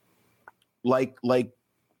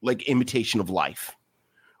Imitation of Life,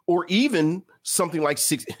 or even something like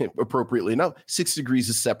appropriately enough, 6 Degrees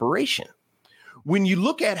of Separation. When you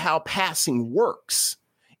look at how passing works,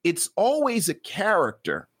 it's always a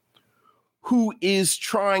character who is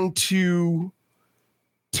trying to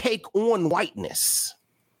take on whiteness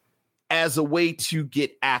as a way to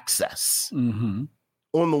get access. Mm-hmm.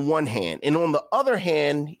 On the one hand. And on the other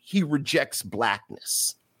hand, he rejects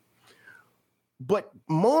blackness. But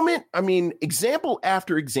example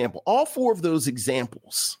after example, all 4 of those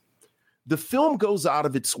examples, the film goes out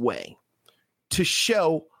of its way to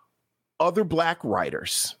show other black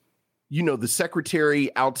writers. The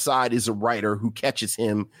secretary outside is a writer who catches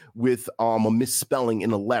him with a misspelling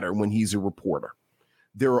in a letter when he's a reporter.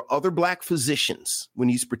 There are other black physicians when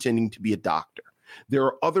he's pretending to be a doctor. There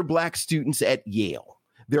are other black students at Yale.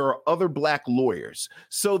 There are other black lawyers.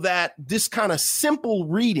 So that this kind of simple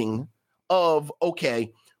reading of,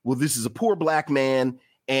 okay, well, this is a poor black man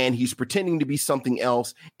and he's pretending to be something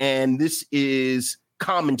else. And this is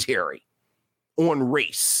commentary on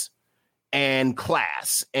race and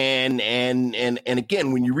class. And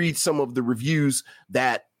again, when you read some of the reviews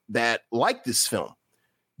that like this film,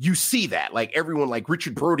 you see that, like, everyone, like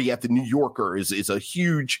Richard Brody at the New Yorker is a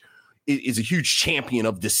huge champion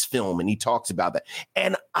of this film, and he talks about that.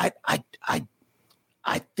 And I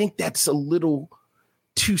think that's a little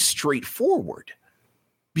too straightforward,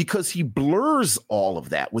 because he blurs all of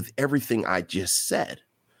that with everything I just said.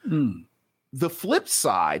 The flip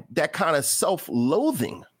side, that kind of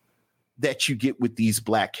self-loathing that you get with these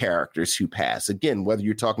black characters who pass, again, whether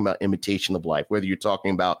you're talking about Imitation of Life, whether you're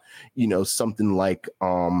talking about, something like, I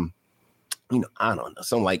don't know,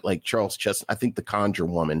 something like Charles Cheston. I think The Conjure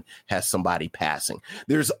Woman has somebody passing.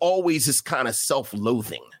 There's always this kind of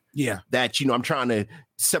self-loathing. Yeah. That, I'm trying to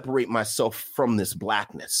separate myself from this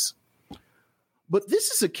blackness. But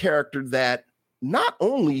this is a character that not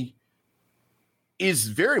only is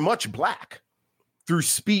very much black through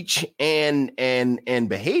speech and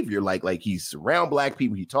behavior, like he's around black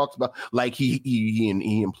people, he talks about, like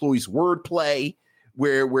he employs wordplay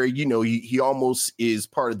where he almost is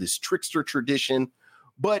part of this trickster tradition,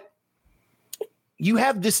 but you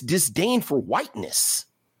have this disdain for whiteness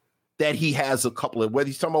that he has a couple of, whether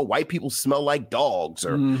he's talking about white people smell like dogs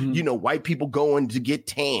or white people going to get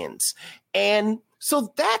tans, and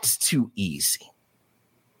so that's too easy.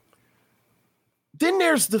 Then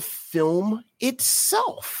there's the film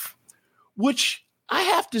itself, which I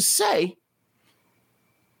have to say,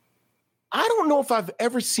 I don't know if I've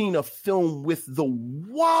ever seen a film with the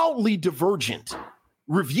wildly divergent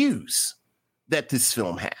reviews that this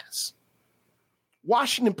film has.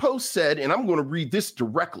 Washington Post said, and I'm going to read this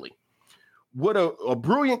directly, what a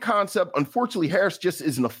brilliant concept. Unfortunately, Harris just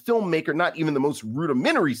isn't a filmmaker, not even the most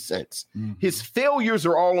rudimentary sense. His failures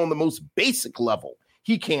are all on the most basic level.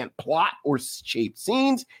 He can't plot or shape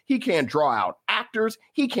scenes. He can't draw out actors.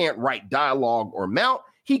 He can't write dialogue or mount.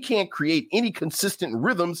 He can't create any consistent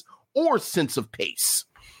rhythms or sense of pace.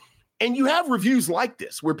 And you have reviews like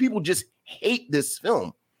this where people just hate this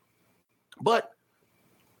film. But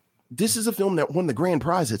this is a film that won the grand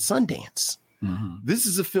prize at Sundance. This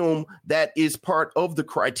is a film that is part of the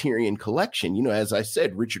Criterion Collection. As I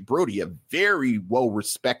said, Richard Brody, a very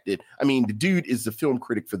well-respected, the dude is the film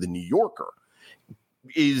critic for The New Yorker,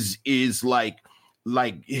 is like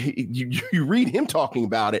you read him talking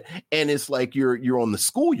about it, and it's like you're on the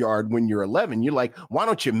schoolyard when you're 11. You're like, why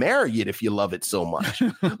don't you marry it if you love it so much?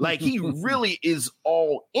 Like, he really is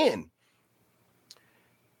all in.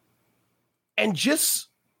 And just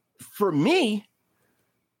for me,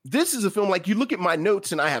 this is a film, like, you look at my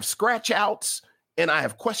notes and I have scratch outs and I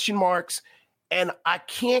have question marks, and I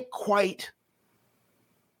can't quite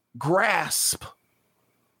grasp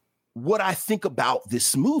what I think about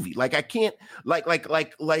this movie. Like, I can't,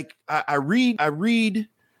 I read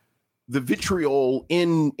the vitriol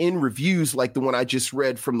in reviews like the one I just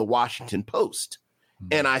read from the Washington Post.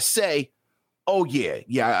 And I say, oh yeah,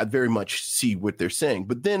 I very much see what they're saying.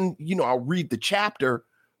 But then, I'll read the chapter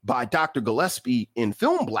by Dr. Gillespie in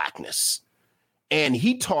Film Blackness, and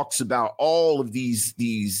he talks about all of these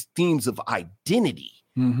themes of identity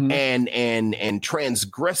and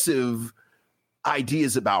transgressive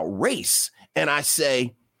ideas about race. And I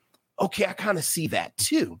say, okay, I kind of see that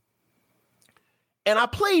too. And I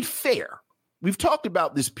played fair. We've talked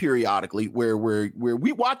about this periodically where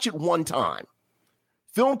we watch it one time.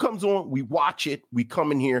 Film comes on, we watch it, we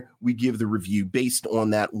come in here, we give the review based on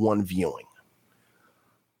that one viewing.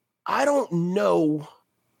 I don't know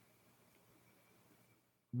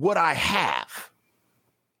what I have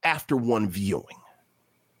after one viewing,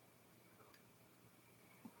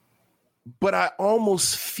 but I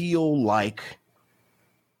almost feel like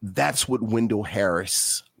that's what Wendell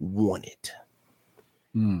Harris wanted.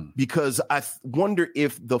 Because I wonder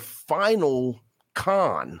if the final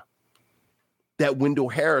con that Wendell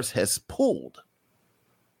Harris has pulled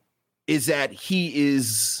is that he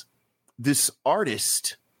is this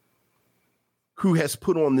artist who has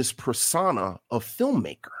put on this persona of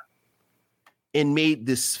filmmaker and made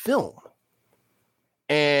this film.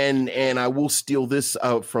 And I will steal this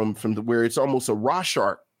out from where it's almost a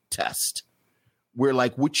Rorschach test, where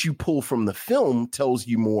like what you pull from the film tells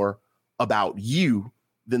you more about you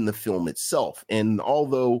than the film itself. And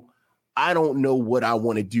although I don't know what I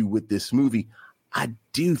want to do with this movie, I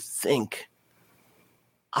do think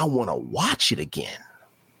I want to watch it again.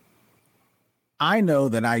 I know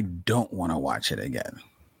that I don't want to watch it again.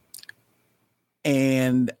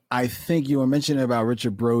 And I think you were mentioning about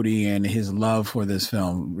Richard Brody and his love for this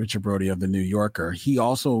film, Richard Brody of The New Yorker. He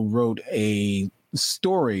also wrote a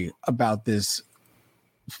story about this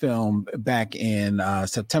film back in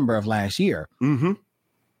September of last year,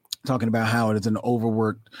 talking about how it is an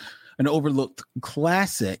overlooked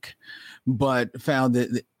classic, but found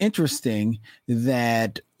it interesting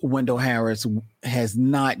that Wendell Harris has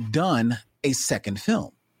not done a second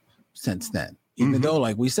film since then. Even though,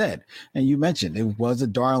 like we said, and you mentioned, it was a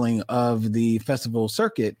darling of the festival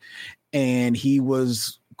circuit, and he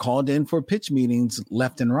was called in for pitch meetings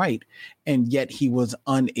left and right, and yet he was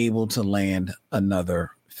unable to land another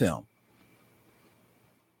film.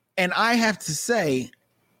 And I have to say,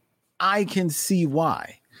 I can see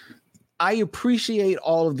why. I appreciate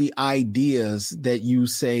all of the ideas that you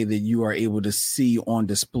say that you are able to see on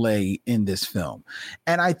display in this film.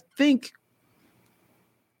 And I think,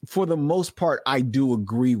 for the most part, I do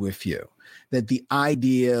agree with you that the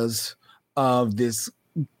ideas of this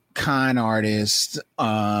con artist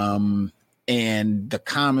and the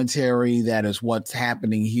commentary that is what's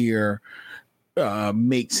happening here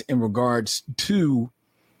makes in regards to,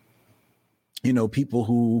 you know, people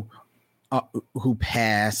who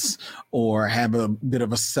pass or have a bit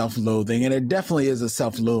of a self-loathing, and it definitely is a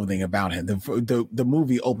self-loathing about him. The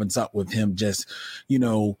movie opens up with him just, you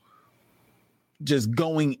know, just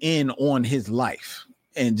going in on his life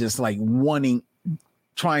and just like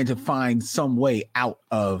trying to find some way out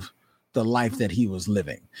of the life that he was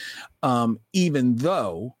living. Even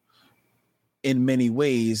though in many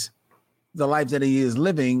ways, the life that he is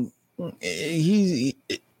living, he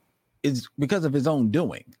is because of his own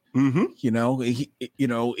doing. You know,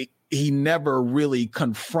 he never really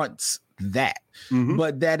confronts that,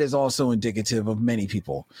 but that is also indicative of many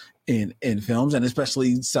people in films, and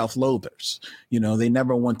especially self-loathers. You know, they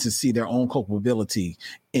never want to see their own culpability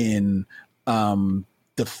in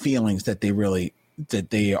the feelings that they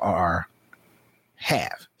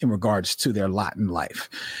have in regards to their lot in life,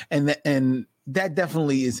 and that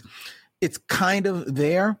definitely is. It's kind of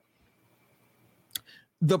there.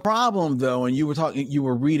 The problem, though, and you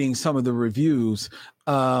were reading some of the reviews.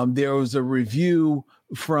 There was a review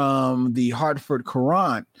from the Hartford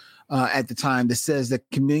Courant at the time that says that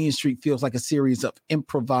Chameleon Street feels like a series of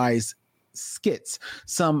improvised skits,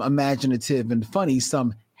 some imaginative and funny,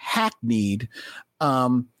 some hackneyed.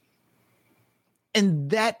 And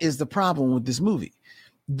that is the problem with this movie.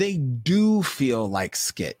 They do feel like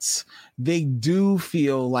skits. They do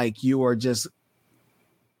feel like you are just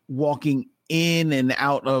walking in and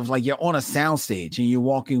out of, like, you're on a soundstage and you're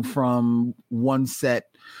walking from one set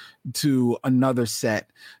to another set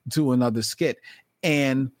to another skit.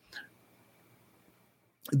 And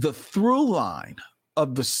the through line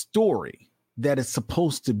of the story that is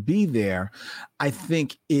supposed to be there, I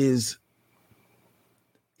think is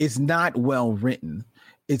not well written.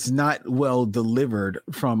 It's not well delivered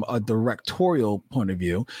from a directorial point of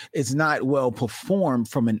view. It's not well performed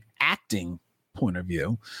from an acting point of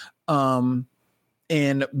view.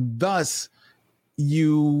 And thus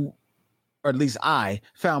you, or at least I,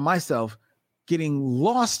 found myself getting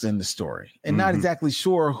lost in the story and not exactly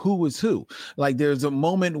sure who was who. Like, there's a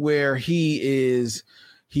moment where he's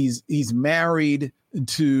married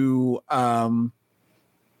to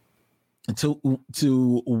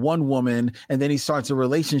one woman, and then he starts a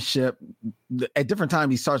relationship at different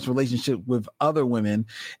times. He starts a relationship with other women,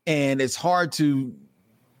 and it's hard to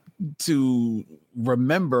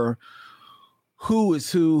remember who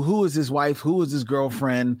is his wife, who is his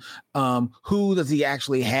girlfriend, who does he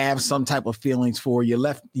actually have some type of feelings for.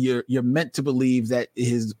 You're meant to believe that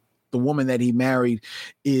the woman that he married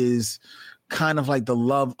is kind of like the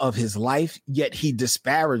love of his life, yet he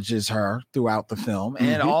disparages her throughout the film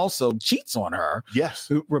and also cheats on her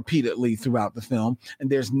repeatedly throughout the film. And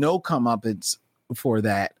there's no comeuppance for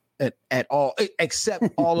that at all, except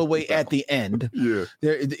all the way at the end. Yeah,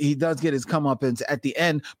 he does get his comeuppance at the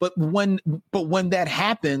end, but when that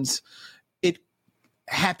happens, it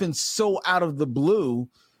happens so out of the blue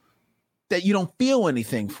that you don't feel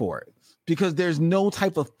anything for it, because there's no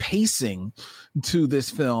type of pacing to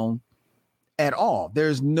this film at all.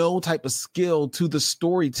 There's no type of skill to the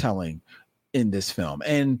storytelling in this film.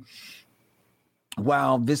 And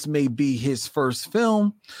while this may be his first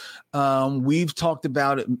film, we've talked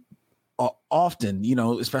about it often, you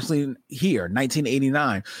know, especially here,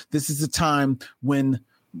 1989. This is a time when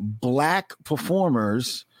Black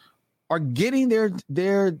performers are getting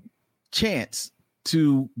their chance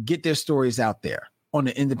to get their stories out there on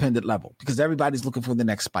an independent level, because everybody's looking for the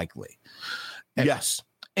next Spike Lee.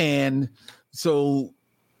 And so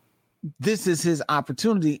this is his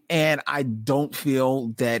opportunity, and I don't feel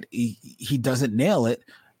that he doesn't nail it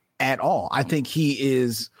at all. I think he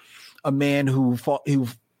is a man who fell in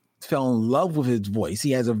love with his voice.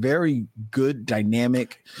 He has a very good,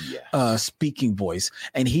 dynamic speaking voice,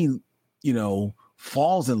 and he,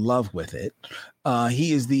 falls in love with it.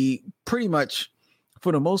 He is pretty much,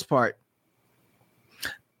 for the most part,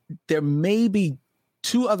 there may be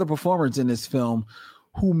two other performers in this film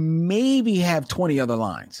who maybe have 20 other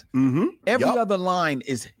lines. Mm-hmm. Every other line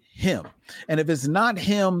is him. And if it's not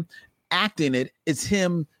him acting it, it's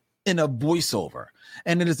him in a voiceover.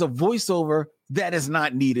 And it is a voiceover that is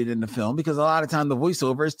not needed in the film, because a lot of time the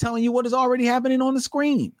voiceover is telling you what is already happening on the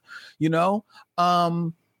screen,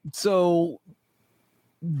 So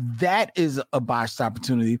that is a botched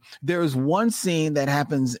opportunity. There is one scene that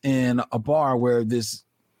happens in a bar where this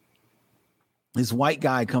white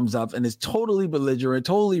guy comes up and is totally belligerent,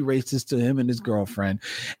 totally racist to him and his girlfriend.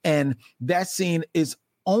 And that scene is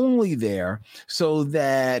only there so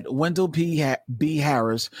that Wendell B.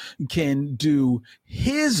 Harris can do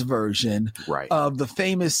his version of the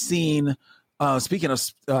famous scene. Speaking of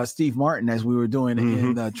Steve Martin, as we were doing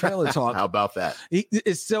in the trailer talk. How about that?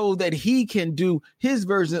 It's so that he can do his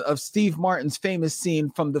version of Steve Martin's famous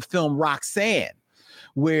scene from the film Roxanne,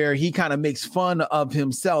 where he kind of makes fun of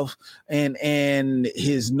himself and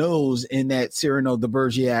his nose in that Cyrano de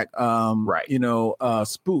Bergerac,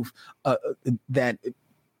 spoof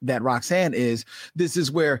that Roxanne is. This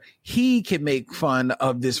is where he can make fun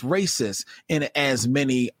of this racist in as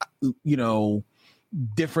many,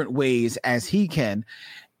 different ways as he can,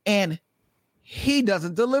 and he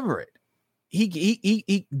doesn't deliver it.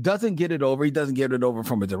 He doesn't get it over. He doesn't get it over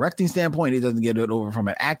from a directing standpoint. He doesn't get it over from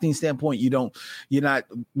an acting standpoint. You're not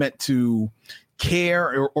meant to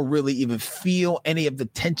care or really even feel any of the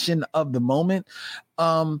tension of the moment.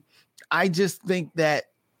 I just think that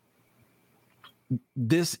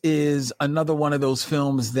this is another one of those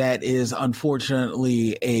films that is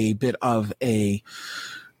unfortunately a bit of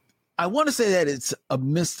I want to say that it's a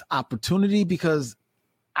missed opportunity, because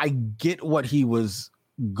I get what he was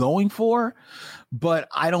going for, but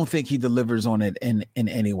I don't think he delivers on it in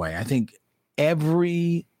any way. I think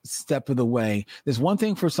every step of the way, there's one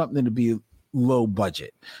thing for something to be low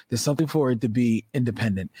budget. There's something for it to be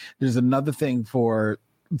independent. There's another thing for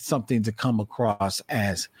something to come across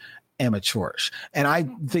as amateurish. And I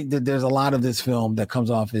think that there's a lot of this film that comes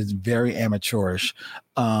off as very amateurish.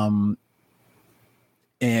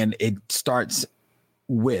 And it starts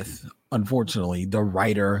with, unfortunately, the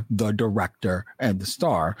writer, the director, and the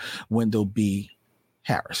star, Wendell B.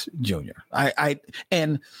 Harris Jr.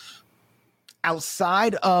 And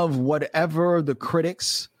outside of whatever the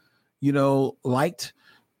critics, liked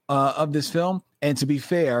of this film, and to be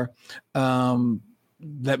fair,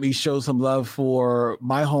 let me show some love for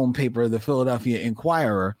my home paper, the Philadelphia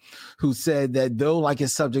Inquirer, who said that though, like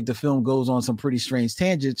its subject, the film goes on some pretty strange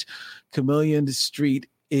tangents, Chameleon Street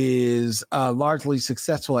is largely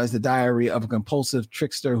successful as the diary of a compulsive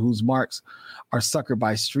trickster whose marks are suckered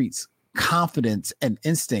by Street's confidence and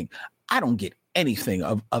instinct. I don't get anything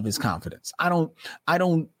of his confidence. I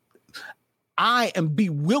am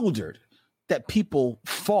bewildered that people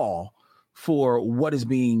fall for what is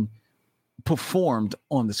being performed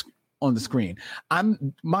on the screen.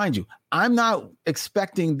 I'm not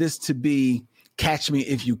expecting this to be Catch Me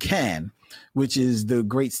If You Can, which is the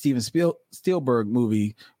great Steven Spielberg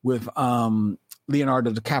movie with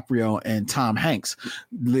Leonardo DiCaprio and Tom Hanks.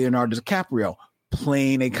 Leonardo DiCaprio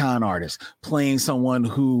playing a con artist, playing someone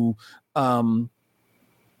who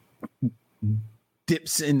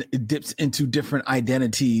dips into different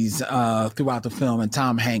identities throughout the film, and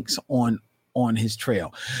Tom Hanks on his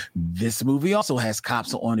trail. This movie also has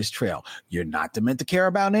cops on his trail. You're not meant to care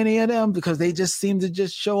about any of them because they just seem to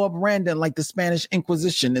just show up random, like the Spanish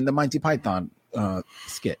Inquisition in the Monty Python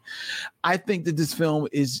skit. I think that this film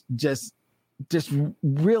is just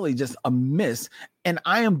really just a miss, and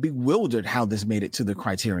I am bewildered how this made it to the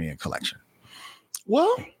Criterion Collection.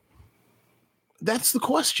 Well, that's the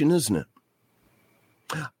question, isn't it?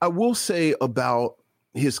 I will say about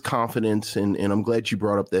his confidence, and I'm glad you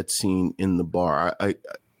brought up that scene in the bar. I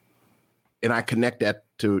connect that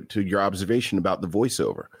to your observation about the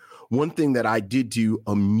voiceover. One thing that I did do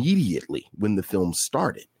immediately when the film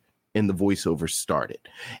started and the voiceover started,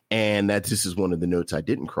 and that this is one of the notes I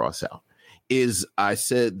didn't cross out, is I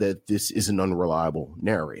said that this is an unreliable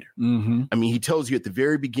narrator. Mm-hmm. I mean, he tells you at the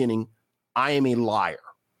very beginning, I am a liar.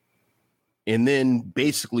 And then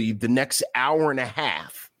basically the next hour and a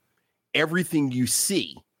half, everything you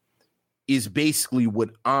see is basically what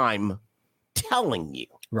I'm telling you.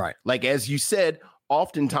 Right. Like, as you said,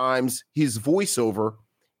 oftentimes his voiceover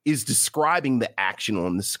is describing the action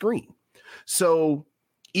on the screen. So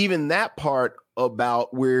even that part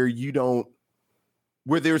about where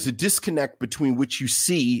there's a disconnect between what you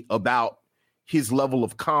see about his level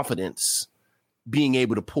of confidence being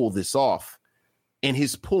able to pull this off and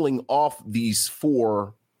his pulling off these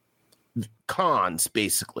 4 cons,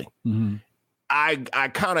 basically. Mm-hmm. I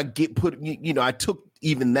kind of I took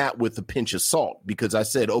even that with a pinch of salt because I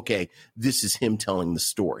said, okay, this is him telling the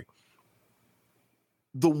story.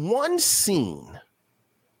 The one scene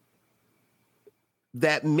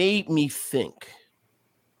that made me think,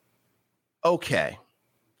 okay,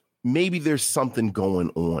 maybe there's something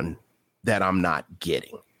going on that I'm not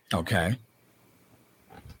getting. Okay.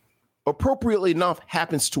 Appropriately enough,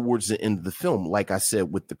 happens towards the end of the film. Like I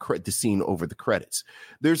said, with the scene over the credits,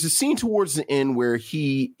 there's a scene towards the end where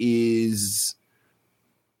you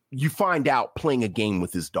find out playing a game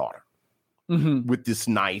with his daughter with this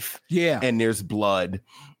knife. Yeah. And there's blood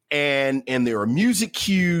and there are music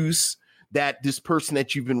cues that this person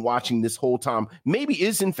that you've been watching this whole time maybe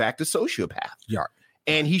is in fact a sociopath. Yeah.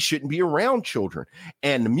 And he shouldn't be around children.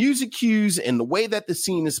 And the music cues and the way that the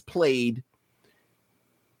scene is played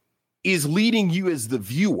is leading you as the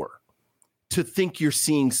viewer to think you're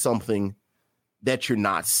seeing something that you're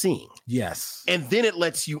not seeing. Yes. And then it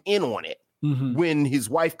lets you in on it when his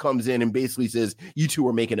wife comes in and basically says, you two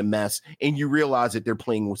are making a mess, and you realize that they're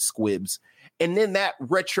playing with squibs. And then that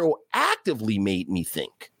retroactively made me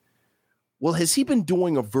think, well, has he been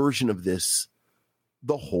doing a version of this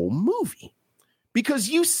the whole movie? Because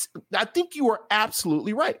I think you are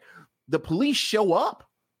absolutely right. The police show up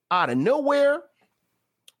out of nowhere.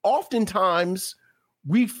 Oftentimes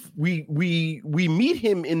we meet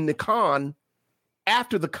him in the con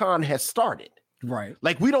after the con has started. Right.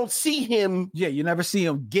 Like we don't see him. Yeah, you never see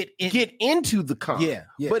him get into the con. Yeah.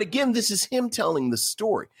 But again, this is him telling the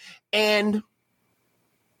story. And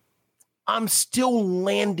I'm still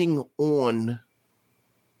landing on,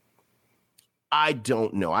 I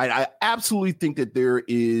don't know. I absolutely think that there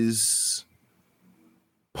is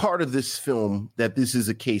part of this film that this is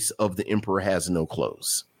a case of the emperor has no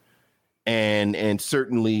clothes. And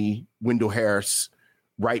certainly Wendell Harris,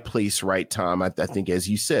 right place, right time. I think, as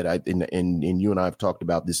you said, and you and I have talked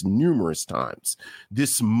about this numerous times,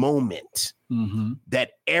 this moment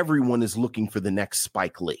that everyone is looking for the next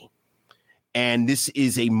Spike Lee. And this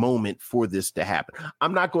is a moment for this to happen.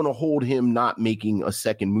 I'm not going to hold him not making a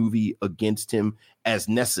second movie against him as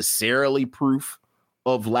necessarily proof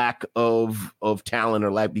of lack of talent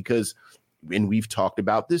or lack, because, and we've talked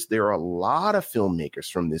about this, there are a lot of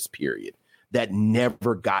filmmakers from this period that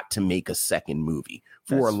never got to make a second movie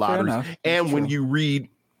for a lot of reasons. And when you read,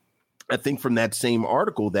 I think from that same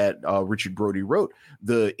article that Richard Brody wrote,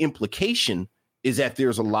 the implication is that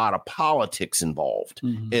there's a lot of politics involved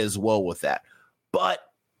as well with that. But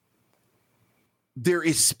there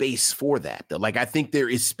is space for that, though. Like, I think there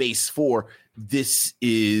is space for this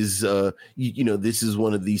is, this is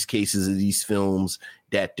one of these cases of these films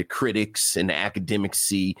that the critics and the academics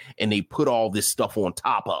see, and they put all this stuff on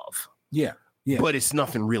top of. Yeah. But it's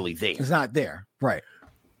nothing really there. It's not there. Right.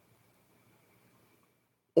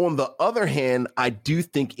 On the other hand, I do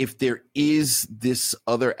think if there is this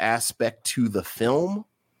other aspect to the film,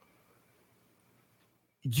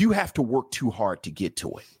 you have to work too hard to get to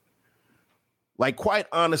it. Like, quite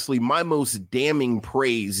honestly, my most damning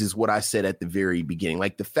praise is what I said at the very beginning.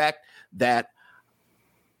 Like, the fact that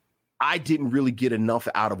I didn't really get enough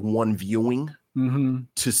out of one viewing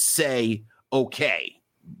to say, okay,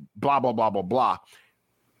 blah, blah, blah, blah, blah,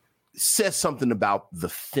 says something about the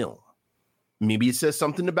film. Maybe it says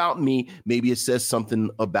something about me. Maybe it says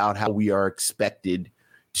something about how we are expected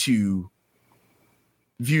to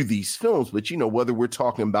view these films. But, whether we're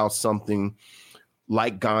talking about something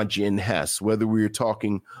like Ganja and Hess, whether we're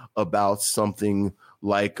talking about something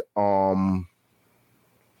like, what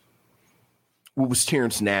was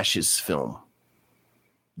Terrence Nash's film?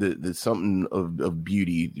 The something of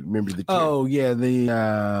beauty. Remember the the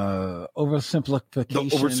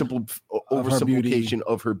oversimplification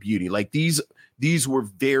of her beauty. Like these were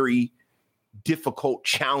very difficult,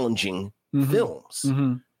 challenging films.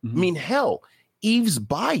 I mean, hell, Eve's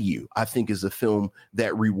Bayou, I think, is a film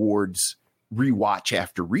that rewards rewatch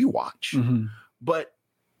after rewatch. But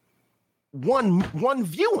one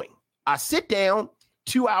viewing, I sit down,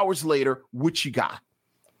 2 hours later, what you got?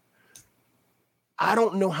 I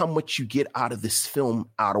don't know how much you get out of this film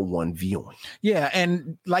out of one viewing. Yeah,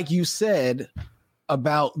 and like you said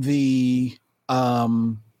about the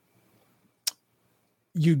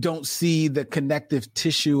you don't see the connective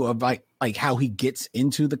tissue of like how he gets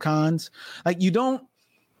into the cons. Like, you don't,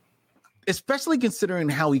 especially considering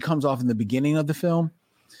how he comes off in the beginning of the film.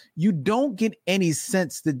 you don't get any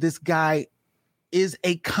sense that this guy is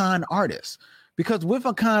a con artist. Because with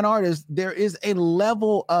a con artist, there is a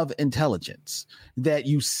level of intelligence that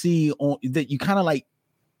you see on that you kind of like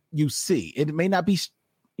you see. It may not be,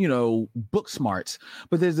 book smarts,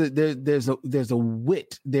 but there's a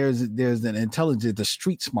wit, there's an intelligence, the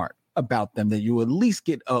street smart about them that you at least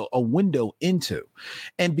get a window into.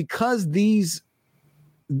 And because these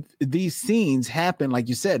scenes happen, like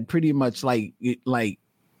you said, pretty much like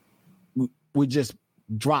we just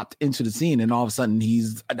dropped into the scene and all of a sudden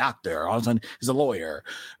he's a doctor, all of a sudden he's a lawyer,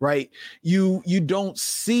 right? You don't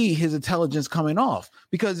see his intelligence coming off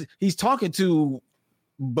because he's talking to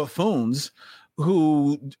buffoons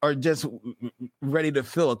who are just ready to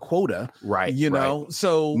fill a quota, right?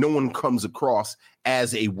 So no one comes across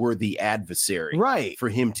as a worthy adversary, right, for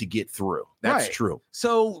him to get through. That's right. True.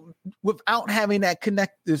 So without having that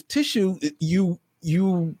connective tissue, you're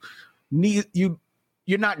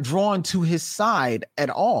not drawn to his side at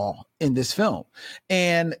all in this film.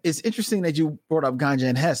 And it's interesting that you brought up Ganja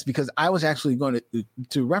and Hess, because I was actually going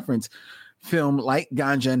to reference film like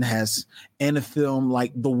Ganja and Hess and a film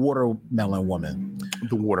like The Watermelon Woman.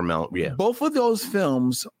 The Watermelon, yeah. Both of those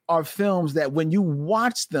films are films that when you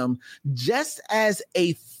watch them just as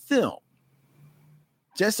a film,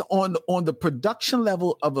 just on the production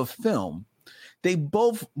level of a film, they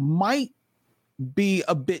both might be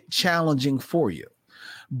a bit challenging for you.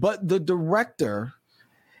 But the director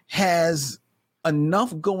has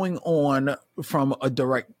enough going on from a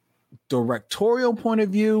directorial point of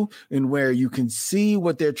view, and where you can see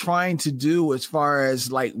what they're trying to do as far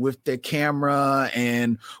as like with their camera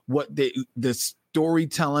and what the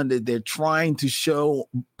storytelling that they're trying to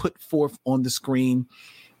put forth on the screen,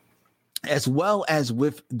 as well as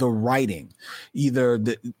with the writing, either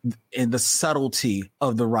the subtlety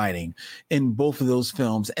of the writing in both of those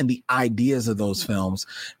films and the ideas of those films,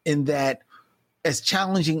 in that as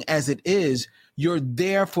challenging as it is, you're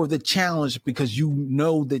there for the challenge because you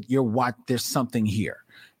know that there's something here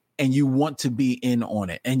and you want to be in on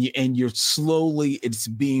it, and you're slowly, it's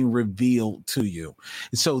being revealed to you,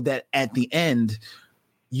 so that at the end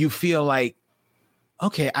you feel like,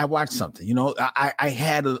 okay, I watched something, I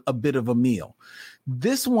had a bit of a meal.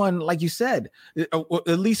 This one, like you said,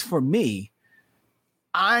 at least for me,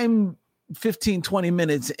 I'm 15, 20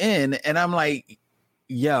 minutes in and I'm like,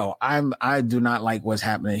 yo, I do not like what's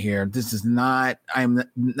happening here. I'm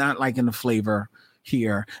not liking the flavor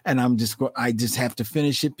here. And I just have to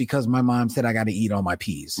finish it because my mom said I got to eat all my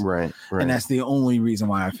peas. Right. And that's the only reason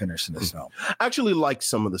why I finished this film. I actually like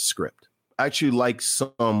some of the script. I actually like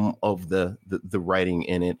some of the writing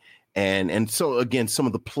in it. And so again, some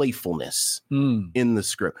of the playfulness in the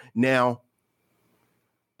script. Now,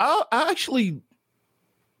 I actually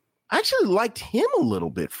liked him a little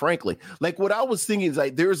bit, frankly. Like what I was thinking is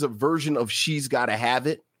like there's a version of She's Gotta Have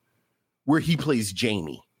It where he plays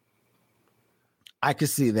Jamie. I could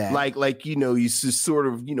see that. Like he's this sort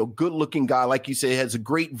of, good looking guy. Like you say, has a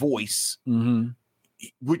great voice,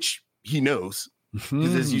 which he knows.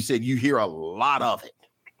 Because as you said, you hear a lot of it.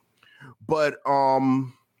 But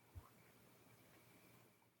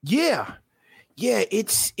yeah,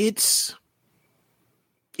 it's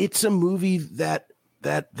a movie that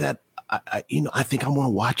I think I want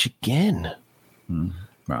to watch again.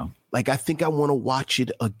 Wow. Like I think I want to watch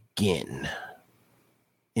it again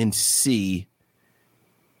and see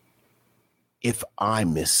if I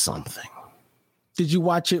missed something. Did you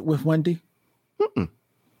watch it with Wendy?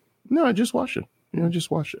 No, I just watched it.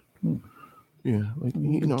 Just watch it. Yeah,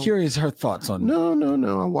 I'm curious her thoughts on.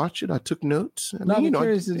 No. I watched it. I took notes. I'm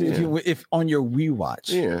curious if on your rewatch.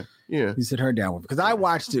 Yeah. You sit her down with, because I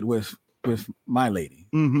watched it with my lady,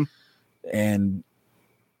 and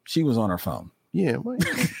she was on her phone. Yeah, well,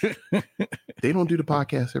 they don't do the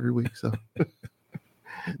podcast every week, so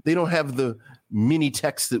they don't have the mini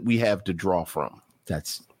text that we have to draw from.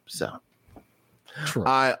 That's so true.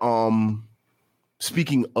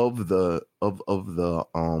 Speaking of the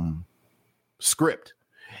script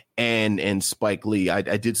and Spike Lee, I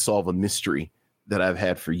did solve a mystery that I've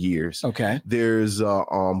had for years. Okay. There's a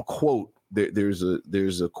quote. There's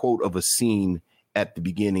a quote of a scene at the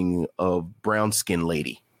beginning of Brown Skin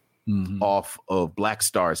Lady off of Black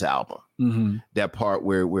Star's album. That part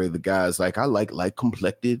where the guy's like, I like light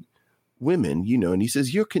complected women, and he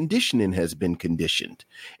says, your conditioning has been conditioned.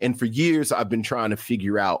 And for years I've been trying to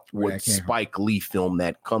figure out what Spike Lee film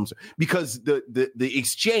that comes, because the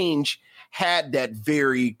exchange had that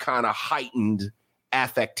very kind of heightened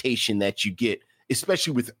affectation that you get,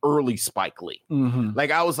 especially with early Spike Lee.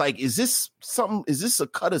 Like I was like, is this a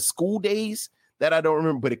cut of School Days that I don't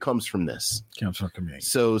remember? But it comes from this. Comes from Community.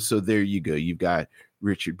 So there you go. You've got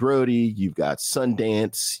Richard Brody, you've got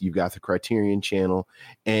Sundance, you've got the Criterion Channel,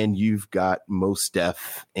 and you've got Mos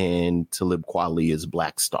Def and Talib Kweli as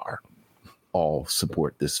Black Star. All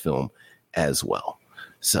support this film as well.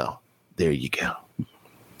 So there you go.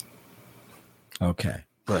 Okay.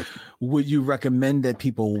 But would you recommend that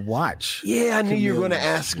people watch? Yeah, I knew you were going to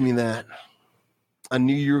ask me that.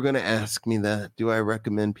 Do I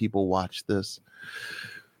recommend people watch this?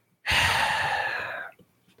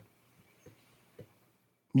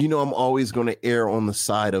 You know, I'm always going to err on the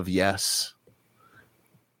side of yes.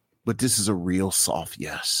 But this is a real soft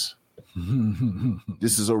yes.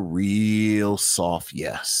 This is a real soft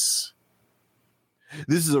yes.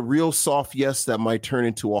 This is a real soft yes that might turn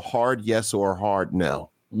into a hard yes or a hard no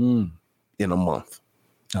in a month.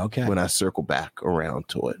 Okay. When I circle back around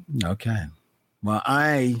to it. Okay. Well,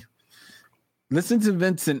 I listen to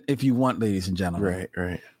Vincent if you want, ladies and gentlemen.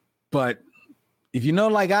 Right. But if you know,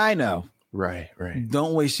 like I know, right.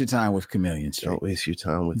 Don't waste your time with Chameleon Street. Don't waste your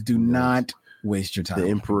time with. Do not waste your time. The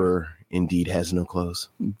Emperor indeed has no clothes.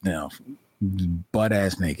 No, butt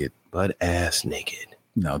ass naked.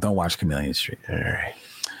 No, don't watch Chameleon Street.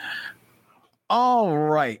 All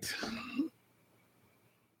right.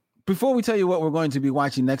 Before we tell you what we're going to be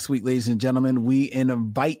watching next week, ladies and gentlemen, we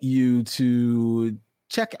invite you to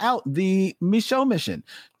check out the Micheaux Mission,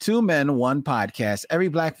 2 Men, 1 podcast. Every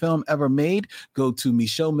Black film ever made. Go to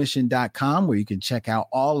MicheauxMission.com where you can check out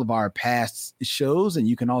all of our past shows, and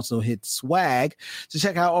you can also hit swag to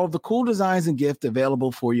check out all of the cool designs and gifts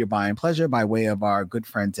available for your buying pleasure by way of our good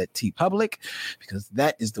friends at TeePublic, because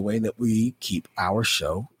that is the way that we keep our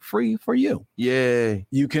show free for you. Yay.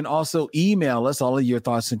 You can also email us all of your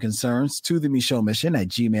thoughts and concerns to the Micheaux Mission at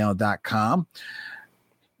gmail.com.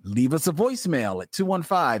 Leave us a voicemail at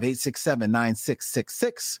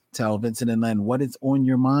 215-867-9666. Tell Vincent and Len what is on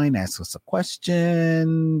your mind. Ask us a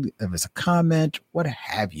question, if it's a comment, what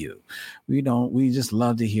have you. We just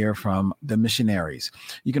love to hear from the missionaries.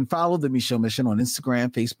 You can follow the Micheaux Mission on Instagram,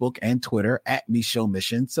 Facebook, and Twitter at Micheaux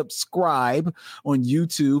Mission. Subscribe on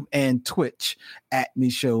YouTube and Twitch at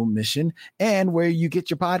Micheaux Mission. And where you get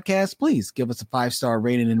your podcast, please give us a 5-star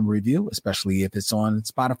rating and review, especially if it's on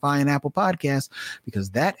Spotify and Apple Podcasts, because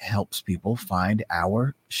that helps people find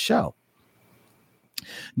our show.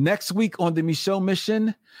 Next week on the Micheaux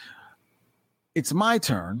Mission, it's my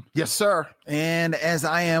turn. Yes, sir. And as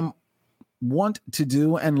I want to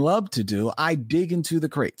do and love to do, I dig into the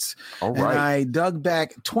crates. All right. And I dug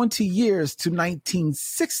back 20 years to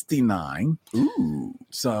 1969. Ooh.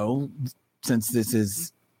 So since this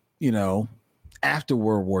is, after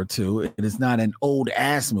World War II, it is not an old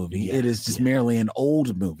ass movie. Yeah, it is just merely an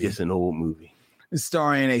old movie. It's an old movie.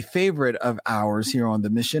 Starring a favorite of ours here on the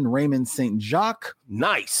mission, Raymond St. Jacques.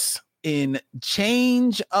 Nice. In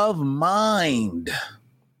Change of Mind.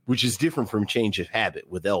 Which is different from Change of Habit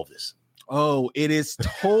with Elvis. Oh, it is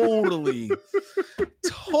totally,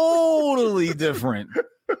 totally different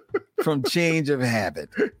from Change of Habit.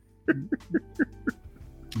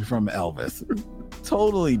 From Elvis.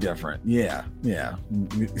 Totally different. Yeah.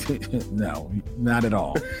 No, not at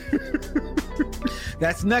all.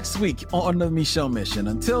 That's next week on the Micheaux Mission.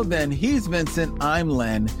 Until then, he's Vincent, I'm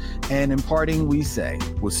Len, and in parting, we say,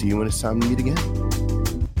 we'll see you when it's time to meet again.